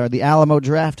like the Alamo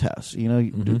Draft House.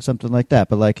 You do something like that.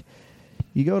 But like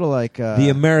you go to like the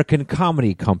American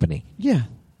Comedy Company. Yeah.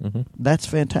 Mm-hmm. That's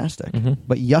fantastic. Mm-hmm.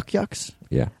 But Yuck Yucks?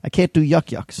 Yeah. I can't do Yuck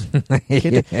Yucks.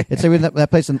 It's like that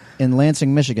place in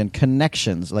Lansing, Michigan,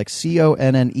 Connections, like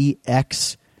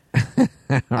CONNEX.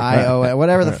 IO,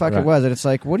 whatever the fuck it was, and it's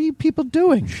like, what are you people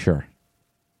doing? Sure,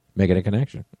 making a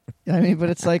connection. I mean, but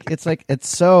it's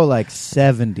so like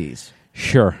 70s.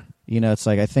 Sure, it's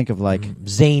like I think of like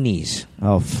Zanies.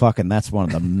 Oh, fucking, that's one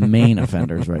of the main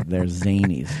offenders right there.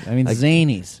 Zanies. I mean, like,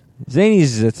 Zanies.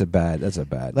 That's a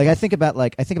bad. Like I think about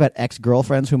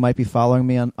ex-girlfriends who might be following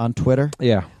me on Twitter.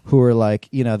 Yeah, who are like,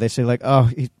 they say like, oh,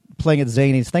 he's playing at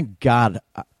Zanies. Thank God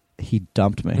he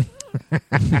dumped me.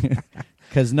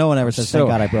 Because no one ever says, thank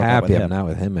God I broke up with him. I'm not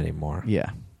with him anymore.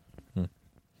 Yeah.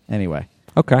 Anyway.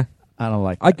 Okay. I don't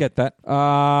like that. I get that.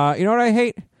 You know what I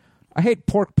hate? I hate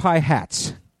pork pie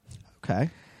hats. Okay.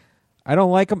 I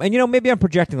don't like them. And, maybe I'm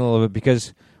projecting a little bit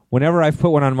because whenever I've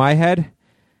put one on my head,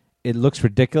 it looks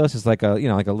ridiculous. It's like a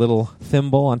little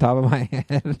thimble on top of my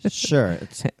head. Sure.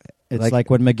 It's like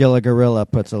when Magilla Gorilla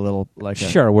puts a little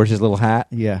Sure, where's his little hat?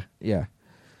 Yeah. Yeah.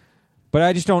 But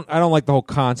I don't like the whole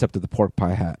concept of the pork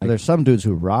pie hat. There's some dudes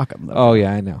who rock them, though. Oh,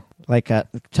 yeah, I know. Like,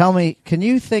 tell me, can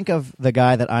you think of the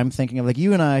guy that I'm thinking of? Like,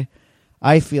 you and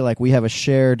I feel like we have a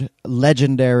shared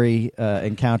legendary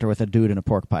encounter with a dude in a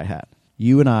pork pie hat.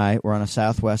 You and I were on a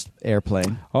Southwest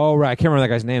airplane. Oh, right. I can't remember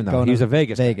that guy's name, though. He was a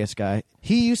Vegas guy.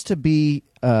 He used to be,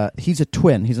 he's a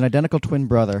twin. He's an identical twin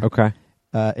brother. Okay.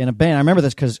 In a band. I remember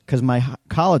this because my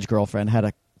college girlfriend had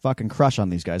a fucking crush on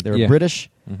these guys. They were British.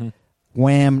 Mm-hmm.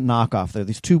 Wham knockoff. They're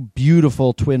these two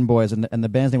beautiful twin boys, and the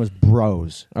band's name was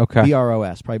Bros. Okay.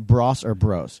 B-R-O-S. Probably Bros or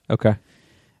Bros. Okay.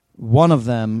 One of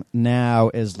them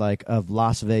now is like a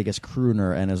Las Vegas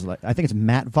crooner and is like, I think it's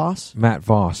Matt Voss. Matt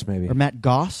Voss, maybe. Or Matt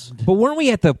Goss. But weren't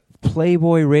we at the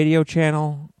Playboy radio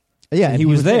channel? Yeah. And he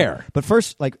was there. But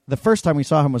the first time we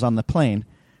saw him was on the plane.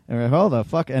 And we're like, oh, the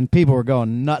fuck? And people were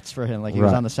going nuts for him. Like, he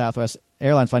was on the Southwest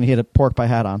Airlines flight. He had a pork pie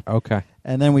hat on. Okay.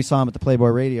 And then we saw him at the Playboy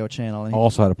radio channel. And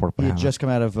also had a pork pie hat on. He had just come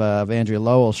out of Andrea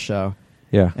Lowell's show.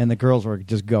 Yeah. And the girls were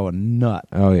just going nuts.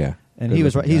 Oh, yeah. And he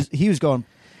was going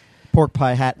pork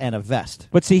pie hat and a vest.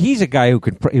 But see, he's a guy who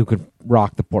could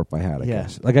rock the pork pie hat, I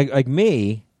guess. Like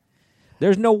me,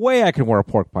 there's no way I can wear a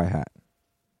pork pie hat.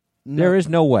 No. There is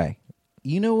no way.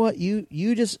 You know what?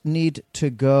 You just need to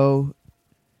go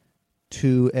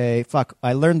to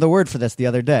I learned the word for this the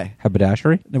other day.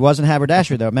 Haberdashery? It wasn't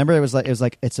haberdashery though. Remember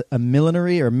it's a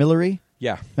millinery or millery?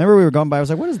 Yeah. Remember we were going by, I was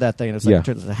like, what is that thing? And it's like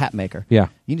it's a hat maker. Yeah.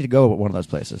 You need to go to one of those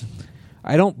places.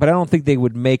 I don't think they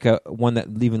would make one that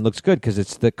even looks good because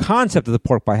it's the concept of the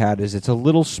pork pie hat is it's a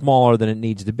little smaller than it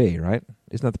needs to be, right?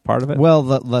 Isn't that the part of it? Well,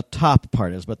 the top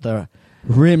part is, but the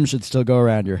rim should still go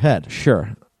around your head.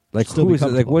 Sure. Like who was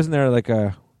it? Like wasn't there like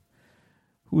who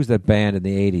was that band in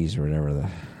the 80s or whatever?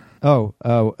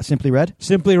 Simply Red?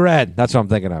 Simply Red. That's what I'm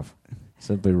thinking of.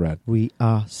 Simply Red. We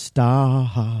are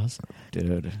stars.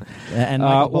 Dude. And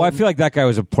I feel like that guy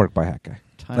was a pork pie hat guy.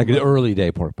 Like an early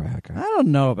day pork pie hat guy. I don't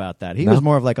know about that. He was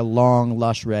more of like a long,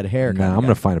 lush red hair. No, I'm going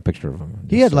to find a picture of him.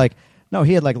 He had like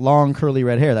long curly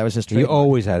red hair. That was his trademark. He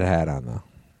always had a hat on though.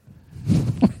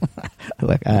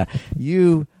 Like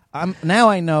now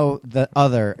I know the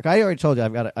other. I already told you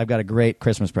I've got a great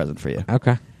Christmas present for you.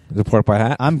 Okay. The pork pie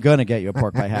hat? I'm going to get you a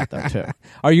pork pie hat, though, too.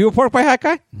 Are you a pork pie hat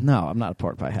guy? No, I'm not a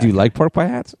pork pie hat. Do you like pork pie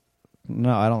hats?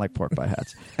 No, I don't like pork pie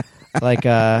hats. Like,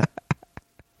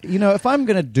 if I'm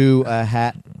going to do a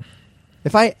hat,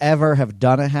 if I ever have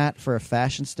done a hat for a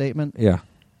fashion statement. Yeah.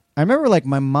 I remember, like,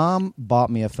 my mom bought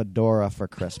me a fedora for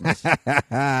Christmas.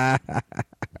 And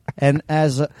I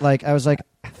was like,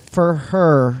 for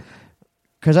her...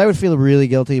 Because I would feel really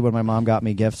guilty when my mom got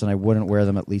me gifts and I wouldn't wear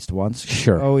them at least once.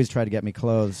 Sure. She always tried to get me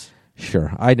clothes.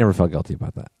 Sure. I never felt guilty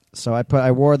about that. So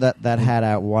I wore that hat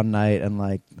out one night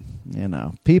and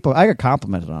people, I got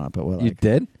complimented on it. But you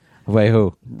did? Wait,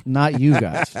 who? Not you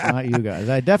guys. Not you guys.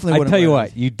 I definitely wouldn't. I tell you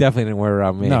what, you definitely didn't wear it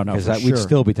around me. No, because we'd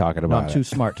still be talking about it. I'm too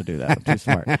smart to do that. I'm too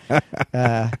smart.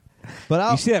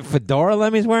 But you see that fedora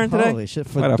Lemmy's wearing today? Holy shit,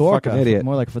 fedorka. What a fucking idiot.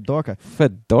 More like fedorka.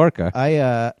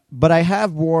 Fedorka. But I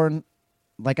have worn...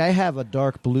 Like, I have a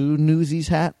dark blue Newsies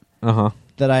hat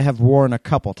that I have worn a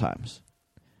couple times.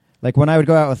 Like, when I would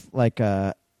go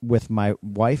out with my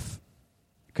wife,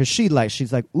 because she's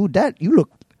like, ooh, you look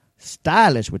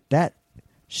stylish with that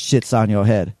shits on your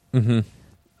head. Mm-hmm.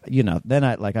 You know, then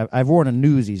I've worn a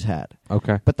Newsies hat.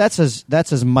 Okay. But that's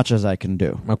as much as I can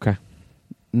do. Okay.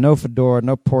 No fedora,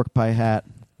 no pork pie hat.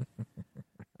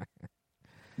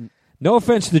 No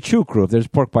offense to the Chew Crew if there's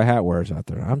pork pie hat wearers out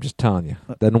there. I'm just telling you.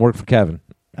 Doesn't work for Kevin.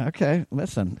 Okay,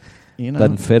 listen. You know,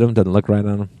 doesn't fit him, doesn't look right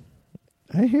on him.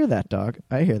 I hear that, dog.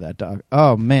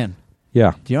 Oh, man.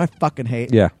 Yeah. Do you know what I fucking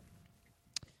hate? Yeah.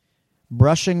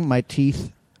 Brushing my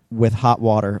teeth with hot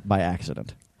water by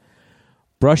accident.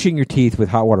 Brushing your teeth with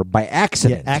hot water by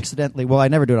accident? Yeah, accidentally. Well, I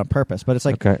never do it on purpose, but it's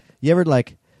like, you ever,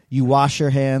 you wash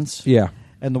your hands? Yeah.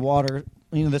 And the water,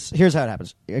 here's how it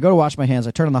happens. I go to wash my hands,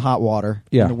 I turn on the hot water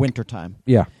in the wintertime.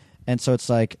 Yeah. And so it's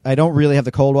like, I don't really have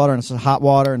the cold water, and it's the hot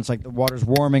water, and it's like the water's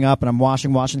warming up, and I'm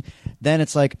washing. Then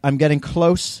it's like I'm getting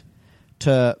close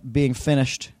to being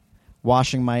finished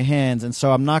washing my hands, and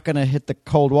so I'm not going to hit the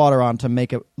cold water on to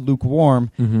make it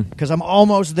lukewarm because I'm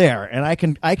almost there, and I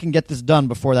can get this done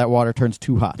before that water turns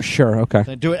too hot. Sure, okay.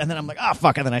 So I do it, and then I'm like, oh,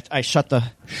 fuck, and then I shut the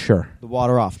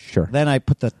water off. Sure. Then I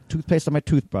put the toothpaste on my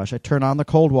toothbrush. I turn on the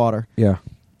cold water. Yeah.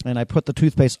 And I put the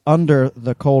toothpaste under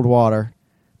the cold water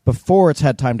before it's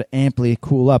had time to amply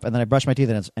cool up, and then I brush my teeth,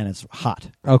 and it's hot.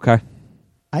 Okay.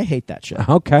 I hate that shit.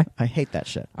 Okay. I hate that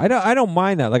shit. I don't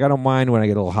mind that. Like, I don't mind when I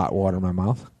get a little hot water in my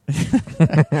mouth.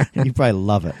 You probably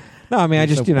love it. No, I mean, I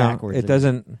just, so it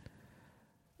doesn't...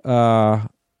 I'll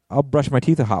brush my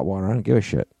teeth with hot water. I don't give a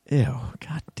shit. Ew.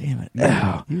 God damn it.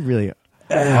 You really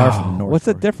are from the North. What's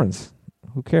the difference?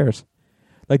 Who cares?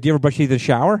 Like, do you ever brush your teeth in the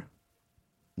shower?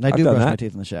 I do brush my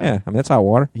teeth in the shower. Yeah, I mean, that's hot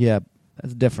water. Yeah,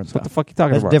 that's different. So what the fuck are you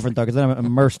talking about? That's different, though, because then I'm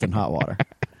immersed in hot water.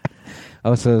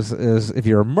 Oh, so if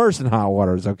you're immersed in hot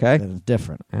water, it's okay? Then it's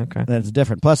different. Okay. Then it's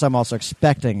different. Plus, I'm also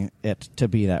expecting it to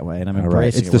be that way, and I'm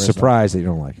embracing it. It's the surprise that you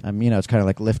don't like. It's kind of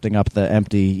like lifting up the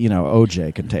empty,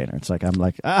 OJ container. It's like, I'm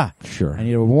like, sure. I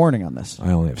need a warning on this.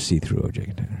 I only have see-through OJ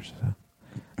containers. So.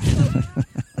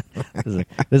 This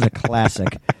is a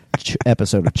classic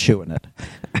episode of Chewing It.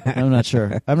 I'm not sure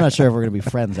if we're going to be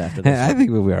friends after this. I think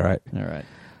we'll be all right. All right.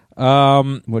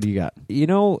 What do you got?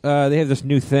 They have this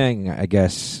new thing. I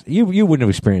guess you wouldn't have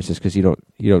experienced this because you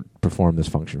don't perform this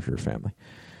function for your family.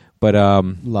 But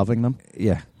loving them,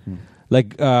 yeah,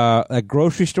 like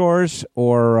grocery stores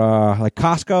or like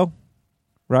Costco,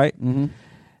 right? Mm-hmm.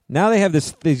 Now they have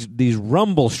these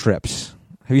rumble strips.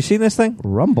 Have you seen this thing?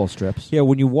 Rumble strips. Yeah,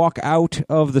 when you walk out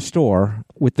of the store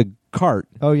with the cart.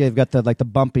 Oh yeah, you've got the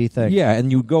bumpy thing. Yeah,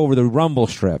 and you go over the rumble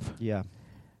strip. Yeah.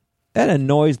 That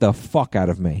annoys the fuck out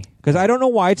of me because I don't know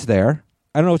why it's there.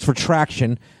 I don't know if it's for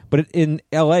traction, but in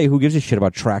L.A., who gives a shit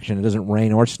about traction? It doesn't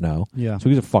rain or snow. Yeah. So who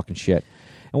gives a fucking shit?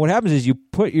 And what happens is you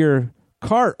put your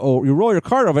cart, you roll your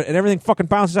cart over it, and everything fucking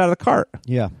bounces out of the cart.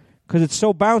 Yeah. Because it's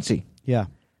so bouncy. Yeah.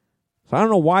 So I don't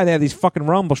know why they have these fucking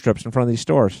rumble strips in front of these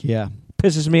stores. Yeah.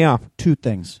 Pisses me off. Two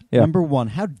things. Yeah. Number one,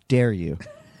 how dare you?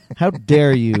 How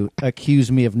dare you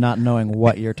accuse me of not knowing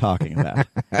what you're talking about?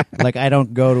 Like I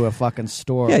don't go to a fucking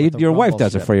store. Yeah, your wife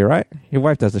does it for you, right? Your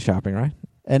wife does the shopping, right?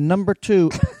 And number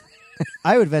two,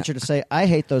 I would venture to say I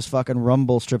hate those fucking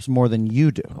rumble strips more than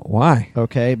you do. Why?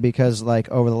 Okay, because like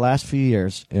over the last few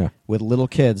years, with little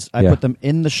kids, I put them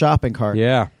in the shopping cart.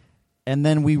 Yeah. And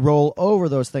then we roll over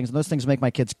those things, and those things make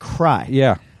my kids cry.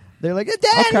 Yeah. They're like,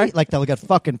 Daddy! Okay. Like, they'll get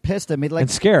fucking pissed at me. Like, and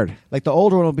scared. Like, the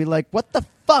older one will be like, what the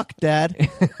fuck, Dad?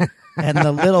 And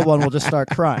the little one will just start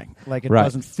crying. Like, it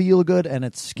doesn't feel good, and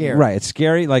it's scary. Right, it's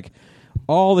scary. Like,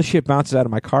 all the shit bounces out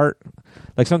of my cart.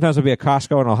 Like, sometimes I'll be at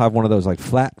Costco, and I'll have one of those, like,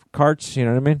 flat carts, you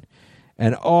know what I mean?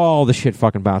 And all the shit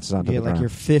fucking bounces onto the ground. Like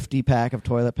your 50-pack of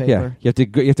toilet paper. Yeah,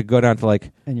 you have to go down to, like...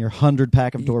 And your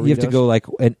 100-pack of Doritos. You have to go, like,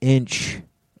 an inch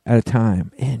at a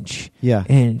time. Inch. Yeah.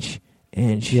 Inch.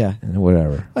 Yeah. And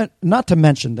whatever. But not to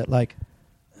mention that, like,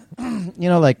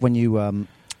 like when you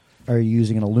are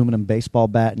using an aluminum baseball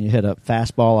bat and you hit a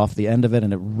fastball off the end of it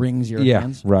and it rings your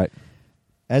hands. Yeah, right.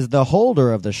 As the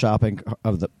holder of the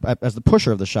as the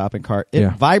pusher of the shopping cart, it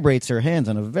vibrates your hands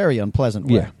in a very unpleasant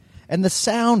way. Yeah. And the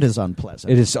sound is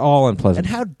unpleasant. It is all unpleasant.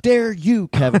 And how dare you,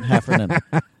 Kevin Heffernan?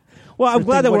 Well, I'm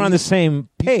glad that we're on the same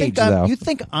page, though. You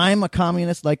think I'm a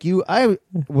communist like you? I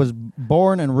was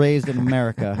born and raised in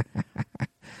America.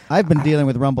 I've been dealing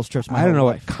with rumble strips my whole life. I don't know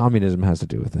what communism has to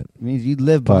do with it. It means you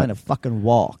live behind a fucking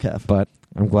wall, Kev. But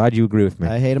I'm glad you agree with me.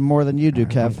 I hate him more than you do,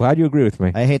 Kev. I'm glad you agree with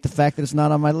me. I hate the fact that it's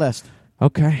not on my list.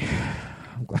 Okay.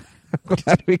 I'm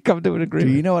glad we come to an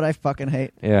agreement. Do you know what I fucking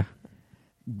hate? Yeah.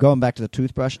 Going back to the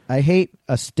toothbrush, I hate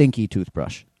a stinky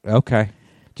toothbrush. Okay.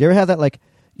 Do you ever have that, like,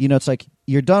 it's like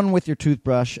you're done with your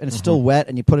toothbrush and it's still wet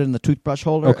and you put it in the toothbrush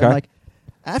holder? Okay. And, like,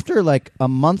 after, like, a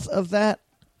month of that,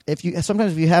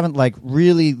 sometimes if you haven't, like,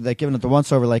 really, like, given it the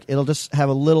once over, like, it'll just have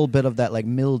a little bit of that, like,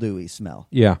 mildewy smell.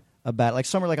 Yeah. About, like,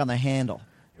 somewhere, like, on the handle.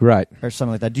 right, or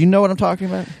something like that. Do you know what I'm talking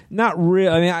about? Not really.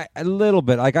 I mean, a little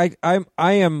bit. Like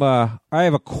I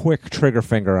have a quick trigger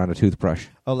finger on a toothbrush.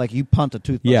 Oh, like you punt a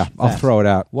toothbrush? Yeah, I'll throw it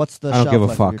out. What's the I don't give a shelf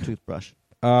life fuck. of your toothbrush?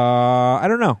 I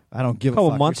don't know. I don't give a couple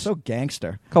fuck. months. You're so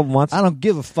gangster. Couple months. I don't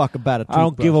give a fuck about a toothbrush. I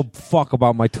don't give a fuck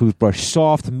about my toothbrush.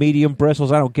 Soft, medium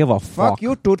bristles. I don't give a fuck. Fuck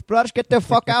you, toothbrush. Get the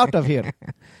fuck out of here.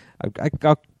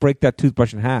 I'll break that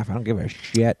toothbrush in half. I don't give a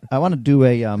shit. I want to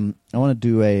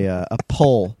do a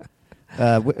poll.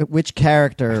 Which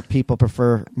character people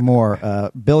prefer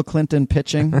more? Bill Clinton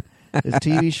pitching his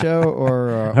TV show,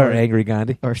 or Angry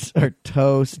Ghandi, or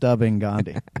toe stubbing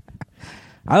Ghandi.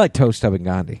 I like toe stubbing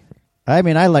Ghandi. I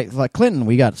mean, I like Clinton.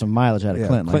 We got some mileage out of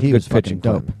Clinton. Like, he was fucking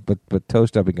dope. But toe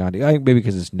stubbing Ghandi, I think maybe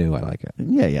because it's new, I like it.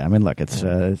 Yeah. I mean, look, it's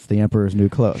the emperor's new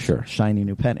clothes. Sure, shiny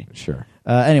new penny. Sure.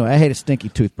 Anyway, I hate a stinky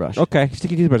toothbrush. Okay,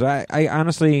 stinky toothbrush. I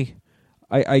honestly,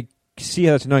 I see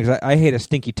how that's annoying because I hate a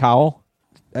stinky towel.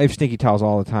 I have stinky towels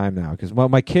all the time now because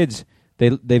my kids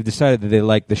they've decided that they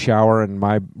like the shower in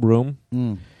my room,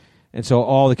 and so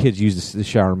all the kids use the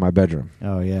shower in my bedroom.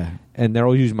 Oh yeah, and they're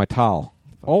always using my towel.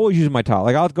 Always using my towel.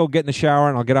 Like I'll go get in the shower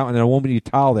and I'll get out and there won't be a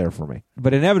towel there for me.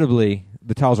 But inevitably,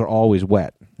 the towels are always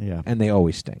wet. Yeah, and they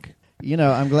always stink. You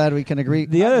know, I'm glad we can agree.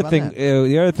 The other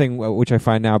thing, which I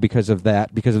find now because of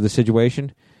the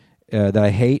situation that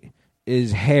I hate,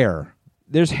 is hair.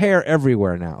 There's hair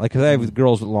everywhere now. Like, because I have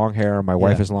girls with long hair, my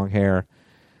wife has long hair.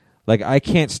 Like, I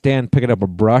can't stand picking up a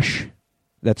brush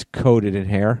that's coated in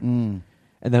hair, and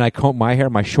then I comb my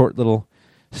hair, my short little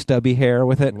stubby hair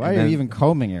with it. Why are you even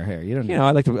combing your hair? You don't. You know,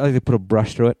 I like to put a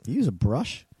brush through it. You use a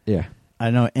brush? Yeah. I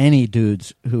know any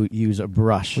dudes who use a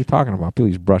brush. What are you talking about? People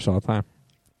use brush all the time.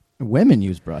 Women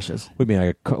use brushes. What do you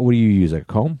mean? What do you use? Like a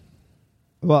comb?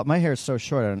 Well, my hair is so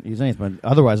short I don't use anything. But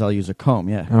otherwise, I'll use a comb.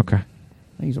 Yeah. Okay.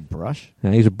 I use a brush. Yeah,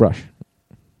 I use a brush.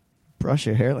 Brush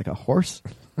your hair like a horse?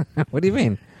 What do you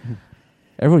mean?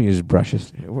 Everyone uses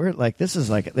brushes. We're like this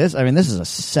is a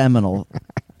seminal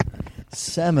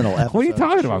episode. What are you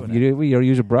talking about? You don't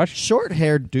use a brush?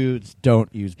 Short-haired dudes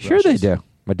don't use brushes. Sure they do.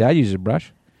 My dad uses a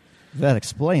brush. That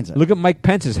explains it. Look at Mike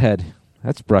Pence's head.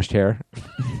 That's brushed hair.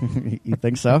 You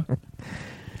think so?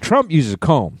 Trump uses a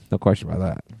comb. No question about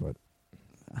that. But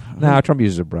no, Trump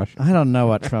uses a brush. I don't know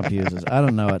what Trump uses.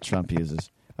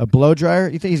 A blow dryer?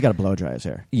 You think he's got a blow dry his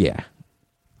hair? Yeah.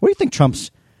 What do you think Trump's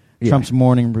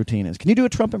morning routine is? Can you do a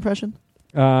Trump impression?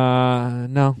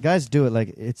 No. Guys do it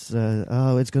like it's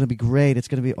going to be great. It's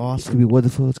going to be awesome. It's going to be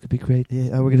wonderful. It's going to be great.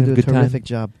 Yeah, we're going to do a terrific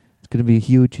job. It's going to be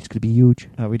huge. It's going to be huge.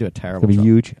 Oh, we do a terrible It's going to be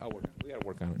huge. We got to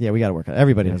work on it. Yeah, we got to work on it.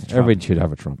 Everybody does a Trump. Everybody should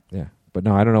have a Trump. Yeah. But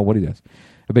no, I don't know what he does.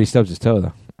 I bet he stubs his toe,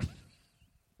 though.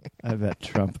 I bet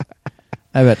Trump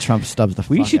stubs the fuck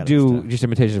We should out of his do toe. just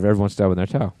imitations of everyone stubbing their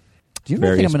toe. Do you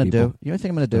know what I'm going to do? You know what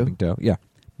I'm going to do? Stubbing toe. Yeah.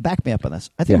 Back me up on this.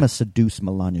 I think I'm going to seduce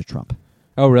Melania Trump.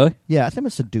 Oh, really? Yeah, I think I'm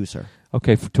going to seduce her.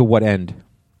 Okay, to what end?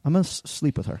 I'm going to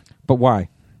sleep with her. But why?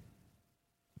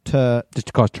 Just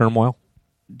to cause turmoil?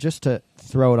 Just to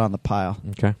throw it on the pile.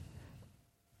 Okay.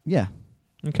 Yeah.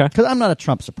 Okay. Because I'm not a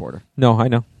Trump supporter. No, I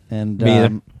know. And me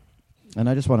either. And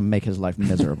I just want to make his life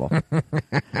miserable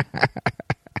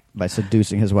by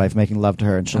seducing his wife, making love to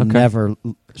her, and she'll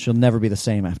never be the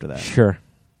same after that. Sure.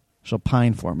 She'll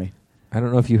pine for me. I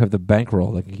don't know if you have the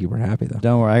bankroll that can keep her happy, though.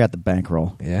 Don't worry, I got the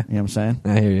bankroll. Yeah. You know what I'm saying?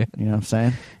 I hear you. You know what I'm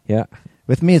saying? Yeah.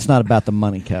 With me, it's not about the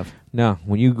money, Kev. No,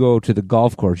 when you go to the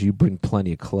golf course, you bring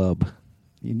plenty of club.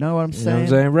 You know what I'm saying? You know what I'm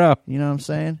saying, bro? You know what I'm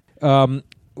saying?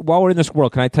 While we're in this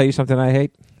world, can I tell you something I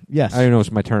hate? Yes. I don't know if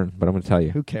it's my turn, but I'm going to tell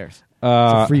you. Who cares? It's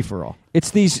a free-for-all.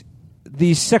 It's these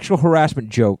sexual harassment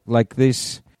joke, like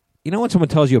this. You know when someone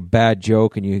tells you a bad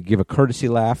joke and you give a courtesy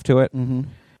laugh to it? Mm-hmm.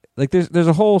 Like there's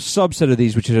a whole subset of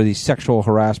these, which are these sexual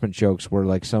harassment jokes where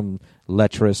like some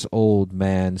lecherous old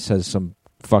man says some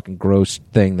fucking gross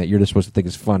thing that you're just supposed to think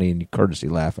is funny and you courtesy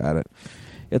laugh at it.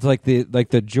 It's like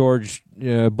the George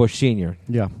Bush Sr.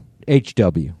 Yeah.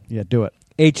 HW. Yeah, do it.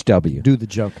 HW. Do the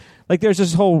joke. Like there's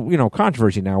this whole,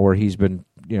 controversy now where he's been,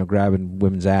 grabbing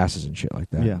women's asses and shit like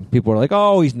that. Yeah. People are like,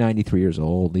 "Oh, he's 93 years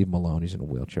old. Leave him alone. He's in a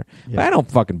wheelchair." Yeah. But I don't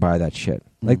fucking buy that shit.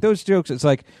 Like those jokes, it's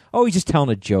like, "Oh, he's just telling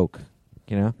a joke,"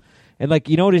 And like,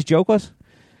 you know what his joke was?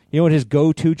 You know what his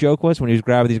go-to joke was when he was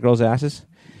grabbing these girls' asses?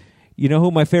 You know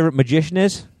who my favorite magician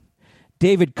is?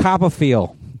 David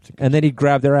Copperfield. And then he'd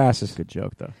grab their asses. Good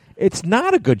joke, though. It's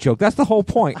not a good joke. That's the whole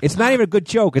point. It's not even a good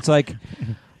joke. It's like,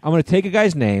 I'm going to take a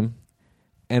guy's name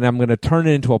and I'm going to turn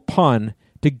it into a pun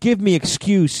to give me an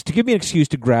excuse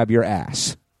to grab your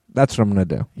ass. That's what I'm going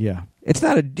to do. Yeah. It's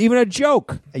not even a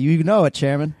joke. You know it,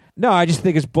 Chairman. No, I just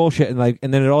think it's bullshit,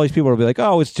 and then all these people will be like,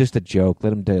 "Oh, it's just a joke.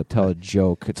 Let him tell a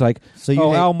joke." It's like,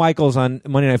 Al Michaels on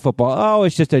Monday Night Football. Oh,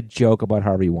 it's just a joke about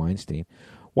Harvey Weinstein.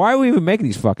 Why are we even making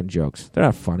these fucking jokes? They're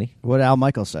not funny. What did Al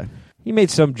Michaels say? He made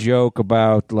some joke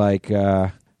about like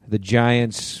the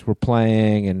Giants were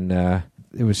playing, and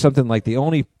it was something like the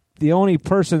only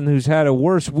person who's had a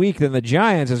worse week than the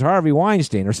Giants is Harvey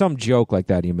Weinstein, or some joke like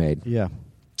that he made. Yeah.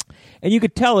 And you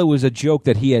could tell it was a joke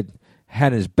that he had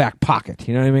in his back pocket.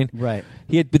 You know what I mean? Right.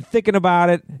 He had been thinking about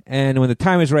it, and when the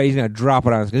time is right, he's going to drop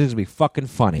it on us because it's going to be fucking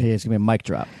funny. Yeah, it's going to be a mic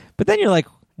drop. But then you're like,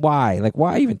 why? Like,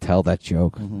 why even tell that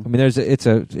joke? Mm-hmm. I mean,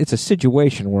 it's a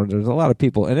situation where there's a lot of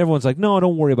people, and everyone's like, no,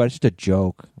 don't worry about it. It's just a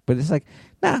joke. But it's like,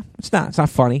 nah, it's not. It's not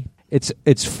funny.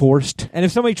 It's forced. And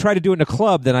if somebody tried to do it in a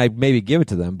club, then I'd maybe give it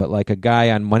to them. But like a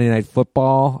guy on Monday Night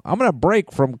Football, I'm going to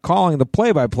break from calling the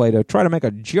play-by-play to try to make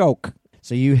a joke.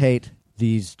 So you hate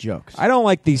these jokes? I don't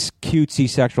like these cutesy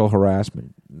sexual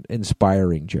harassment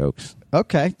inspiring jokes.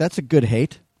 Okay, that's a good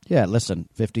hate. Yeah, listen,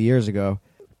 50 years ago,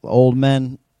 old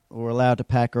men were allowed to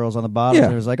pat girls on the bottom. Yeah.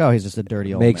 And it was like, oh, he's just a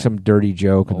dirty old man. Make some dirty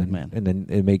joke, old and man. Then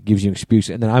it gives you an excuse.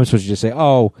 And then I'm supposed to just say,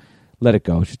 oh, let it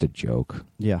go. It's just a joke.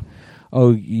 Yeah.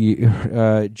 Oh,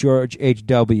 George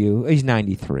H.W., he's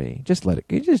 93. Just let it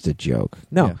go. It's just a joke.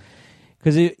 No.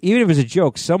 Because even if it's a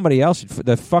joke, somebody else,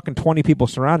 the fucking 20 people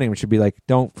surrounding him should be like,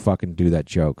 don't fucking do that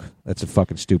joke. That's a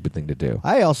fucking stupid thing to do.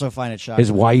 I also find it shocking.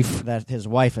 His wife. That his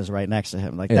wife is right next to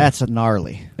him. Like, that's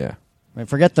gnarly. Yeah. I mean,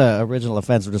 forget the original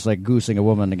offense of just like goosing a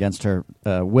woman against her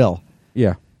will.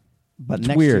 Yeah. But it's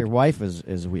next weird. to your wife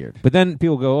is weird. But then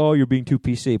people go, oh, you're being too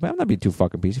PC. But I'm not being too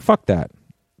fucking PC. Fuck that.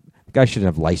 The guy shouldn't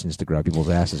have license to grab people's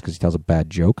asses because he tells a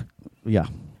bad joke. Yeah.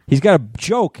 He's got a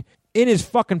joke in his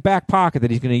fucking back pocket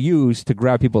that he's going to use to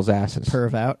grab people's asses.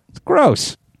 Perv out. It's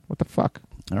gross. What the fuck?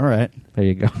 All right. There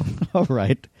you go. All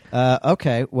right.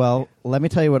 Okay, well, let me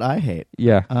tell you what I hate.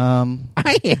 Yeah. I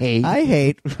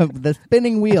hate the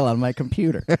spinning wheel on my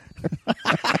computer.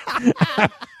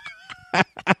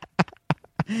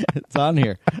 It's on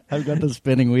here. I've got the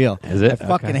spinning wheel. Is it? I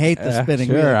fucking hate the spinning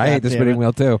wheel. Sure, I hate the spinning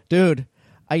wheel too. Dude,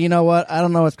 you know what? I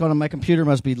don't know what's going on. My computer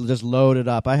must be just loaded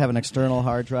up. I have an external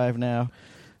hard drive now.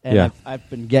 And I've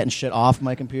been getting shit off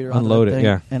my computer. Unload it,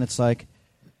 yeah. And it's like,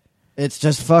 it's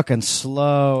just fucking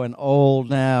slow and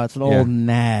old now. It's an old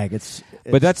nag.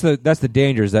 But that's the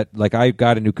danger is that, like, I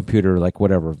got a new computer, like,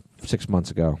 6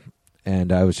 months ago.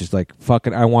 And I was just like,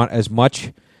 fucking, I want as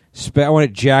much... I want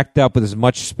it jacked up with as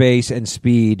much space and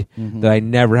speed that I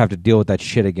never have to deal with that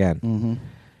shit again. Mm-hmm.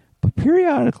 But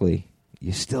periodically,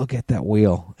 you still get that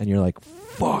wheel, and you're like,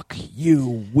 fuck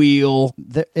you, wheel.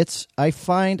 I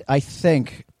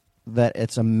think that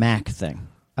it's a Mac thing.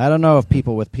 I don't know if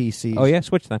people with PCs... Oh, yeah?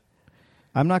 Switch then.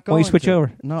 I'm not going Why don't you switch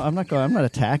over? No, I'm not going. I'm not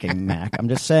attacking Mac. I'm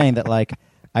just saying that, like,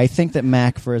 I think that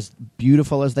Mac, for as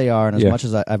beautiful as they are, and as much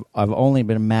as I've only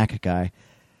been a Mac guy,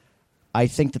 I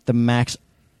think that the Macs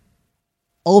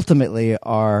ultimately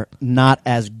are not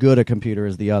as good a computer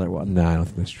as the other one. No, I don't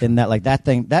think that's true. In that, like, that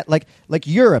thing, that like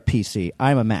you're a PC,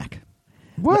 I'm a Mac.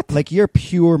 What? Like you're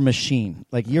pure machine.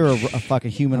 Like you're a fucking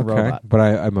human robot. But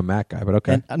I'm a Mac guy. But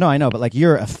okay. No, I know. But like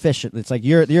you're efficient. It's like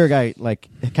you're a guy like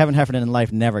Kevin Heffernan in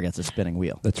life never gets a spinning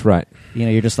wheel. That's right. You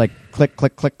know, you're just like click,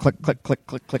 click, click, click, click, click,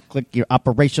 click, click, click. You're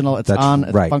operational. It's on.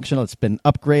 It's functional. It's been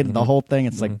upgraded. The whole thing.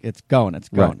 It's like it's going. It's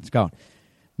going. It's going.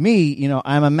 Me, you know,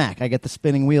 I'm a Mac. I get the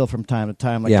spinning wheel from time to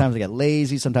time. Like times I get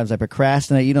lazy. Sometimes I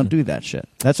procrastinate. You don't do that shit.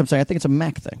 That's what I'm saying. I think it's a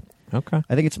Mac thing. Okay.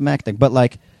 I think it's a Mac thing. But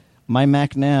like my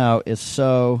Mac now is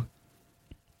so.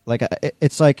 Like,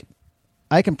 it's like,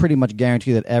 I can pretty much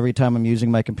guarantee that every time I'm using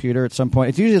my computer at some point,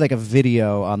 it's usually like a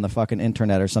video on the fucking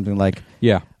internet or something like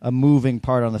a moving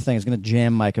part on the thing is going to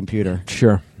jam my computer.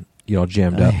 Sure. You all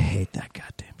jammed up. I hate that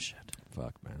goddamn shit.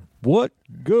 Fuck, man. What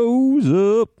goes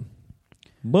up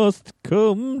must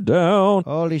come down.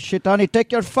 Holy shit, Donnie,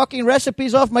 take your fucking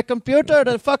recipes off my computer.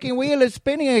 The fucking wheel is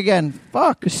spinning again.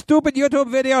 Fuck. Stupid YouTube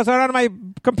videos are on my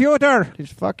computer.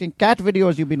 These fucking cat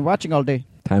videos you've been watching all day.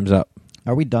 Time's up.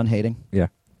 Are we done hating? Yeah.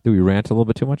 Did we rant a little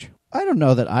bit too much? I don't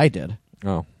know that I did.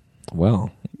 Oh,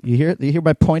 well. You hear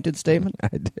my pointed statement? I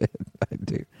did.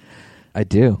 I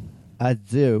do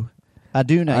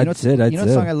now. You know what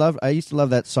song I love? I used to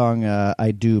love that song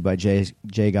I Do by Jay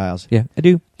Giles. Yeah, I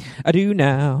do. I do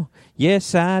now.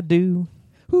 Yes, I do.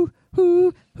 It's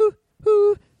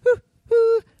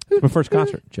my first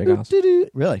concert, Jay Giles.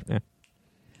 Really? Yeah.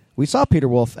 We saw Peter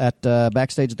Wolf at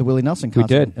backstage at the Willie Nelson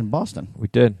concert in Boston. We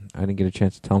did. I didn't get a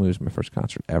chance to tell him it was my first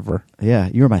concert ever. Yeah,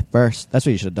 you were my first. That's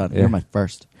what you should have done. Yeah. You were my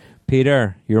first.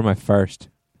 Peter, you were my first.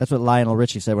 That's what Lionel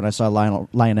Richie said when I saw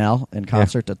Lionel in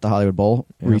concert at the Hollywood Bowl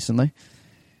recently.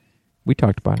 We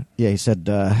talked about it. Yeah, he said,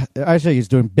 I said he's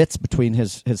doing bits between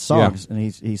his songs, and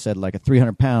he said like a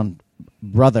 300-pound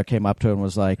brother came up to him and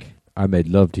was like, I made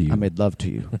love to you. I made love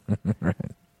to you. Right.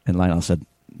 And Lionel said,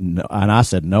 no, and I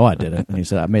said, no, I didn't. And he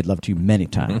said, I made love to you many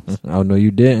times. Oh, no,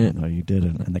 you didn't. No, you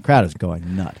didn't. And the crowd is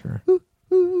going nuts.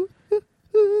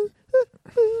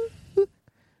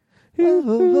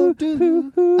 Oh,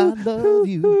 do I love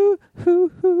you?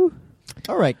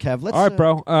 All right, Kev. Let's. All right,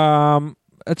 bro.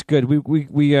 That's good.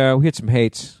 We hit some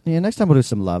hates. Yeah, next time we'll do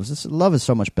some loves. Love is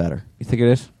so much better. You think it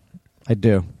is? I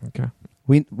do. Okay.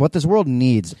 What this world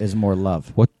needs is more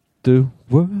love. What the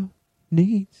world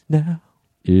needs now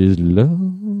is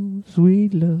love,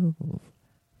 sweet love.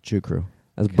 Chew Crew.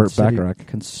 That's Burt Bacharach.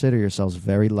 Consider yourselves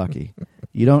very lucky.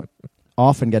 You don't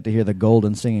often get to hear the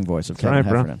golden singing voice of Kevin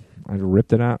Heffernan. Bro. I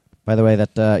ripped it out. By the way,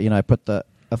 that I put a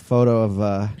photo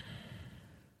of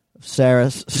Sarah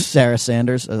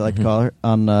Sanders, as I like to call her,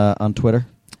 on Twitter.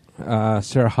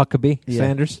 Sarah Huckabee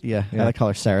Sanders. Yeah, I like to call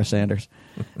her Sarah Sanders.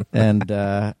 And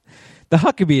the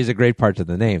Huckabee is a great part to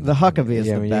the name. The Huckabee is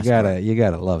the best. You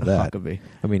gotta love that. Huckabee.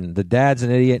 I mean, the dad's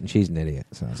an idiot and she's an idiot.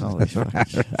 So holy fuck,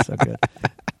 that's so good.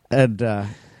 And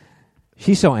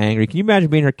she's so angry. Can you imagine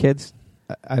being her kids?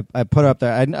 I put up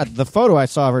there the photo I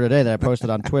saw of her today that I posted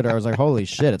on Twitter. I was like, holy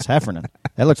shit, it's Heffernan.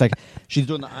 It looks like she's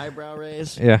doing the eyebrow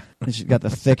raise. Yeah. And she's got the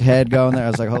thick head going there. I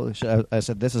was like, holy shit. I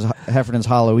said, this is Heffernan's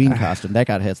Halloween costume. That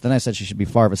got hits. Then I said she should be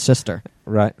Farva's sister.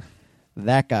 Right.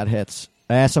 That got hits.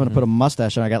 I asked someone to put a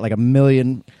mustache on. I got like 1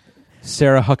 million.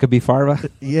 Sarah Huckabee Farva.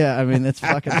 Yeah, I mean, it's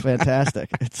fucking fantastic.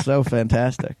 It's so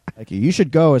fantastic. Like, you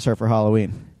should go as her for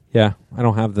Halloween. Yeah, I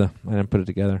didn't put it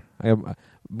together. I'm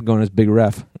going as Big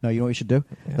Ref. No, you know what we should do?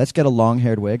 Yeah. Let's get a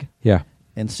long-haired wig. Yeah.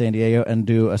 In San Diego and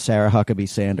do a Sarah Huckabee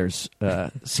Sanders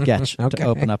sketch to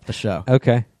open up the show.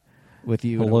 Okay. With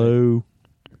you. Hello.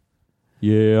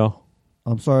 Yeah.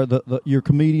 I'm sorry, your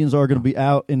comedians are going to be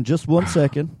out in just 1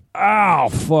 second. Ow,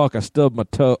 fuck, I stubbed my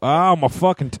toe. Ow, my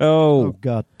fucking toe. Oh,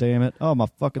 god damn it. Oh, my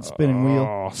fucking spinning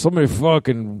wheel. Somebody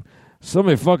fucking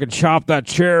chopped that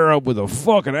chair up with a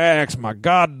fucking axe. My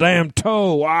goddamn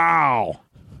toe. Wow.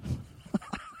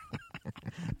 I'm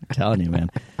telling you, man.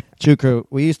 Chew Crew,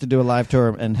 we used to do a live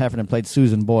tour, and Heffernan played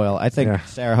Susan Boyle. I think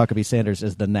Sarah Huckabee Sanders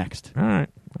is the next. All right.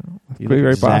 Well, you look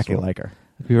very exactly possible. like her.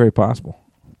 It'd be very possible.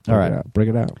 All right. Bring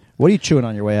it out. What are you chewing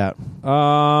on your way out?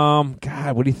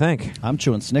 God, what do you think? I'm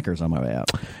chewing Snickers on my way out.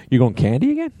 You going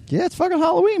candy again? Yeah, it's fucking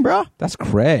Halloween, bro. That's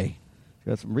cray.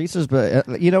 Got some Reese's,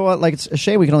 but you know what? Like, it's a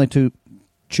shame we can only chew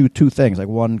two things, like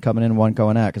one coming in, one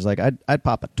going out. Because like I'd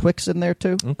pop a Twix in there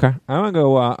too. Okay, I'm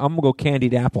gonna go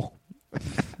candied apple.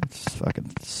 It's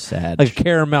fucking sad. Like a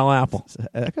caramel apple.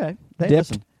 Okay,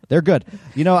 listen, they're good.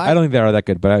 You know, I don't think they are that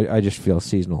good, but I just feel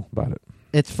seasonal about it.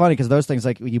 It's funny because those things,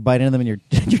 like, you bite into them and your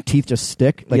teeth just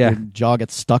stick. Like, your jaw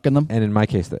gets stuck in them. And in my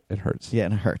case, it hurts. Yeah,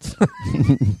 and it hurts.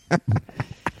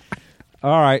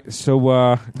 All right,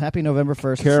 so... Happy November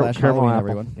 1st / Halloween,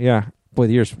 everyone. Yeah. Boy,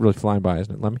 the year's really flying by,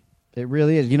 isn't it, Lemmy? It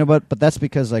really is. You know, but that's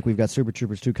because, like, we've got Super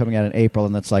Troopers 2 coming out in April,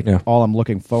 and that's, like, all I'm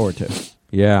looking forward to.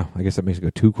 Yeah, I guess that makes it go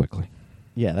too quickly.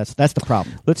 Yeah, that's the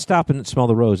problem. Let's stop and smell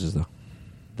the roses, though.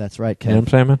 That's right, Ken. You know what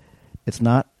I'm saying, man? It's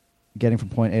not getting from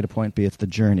point A to point B. It's the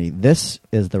journey. This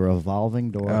is the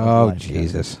revolving door. Oh, of life,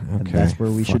 Jesus! Ken. Okay, and that's where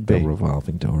we should be. The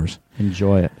revolving doors.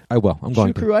 Enjoy it. I will. I'm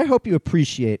going to. Crew, I hope you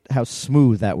appreciate how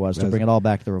smooth that was to bring it all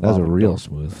back to the revolving. That was a real door.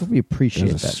 smooth. I hope you appreciate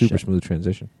that. That was a super smooth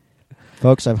transition.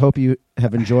 Folks, I hope you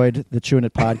have enjoyed the Chewing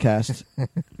It podcast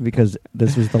because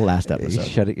this was the last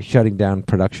episode. Shutting down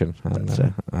production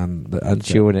on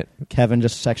Chewing It. Kevin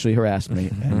just sexually harassed me,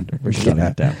 and we're shutting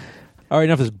that down. All right,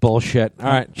 enough of this bullshit. All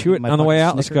right, chew it on the way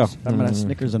out. Snickers. Let's go. I'm going to have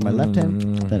Snickers in my left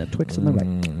hand, then a Twix in the right.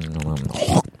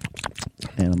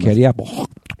 And candy apple.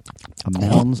 A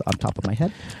melons on top of my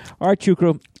head. All right, Chew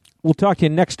Crew. We'll talk to you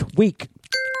next week.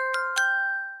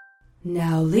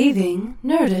 Now leaving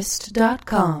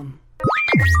Nerdist.com.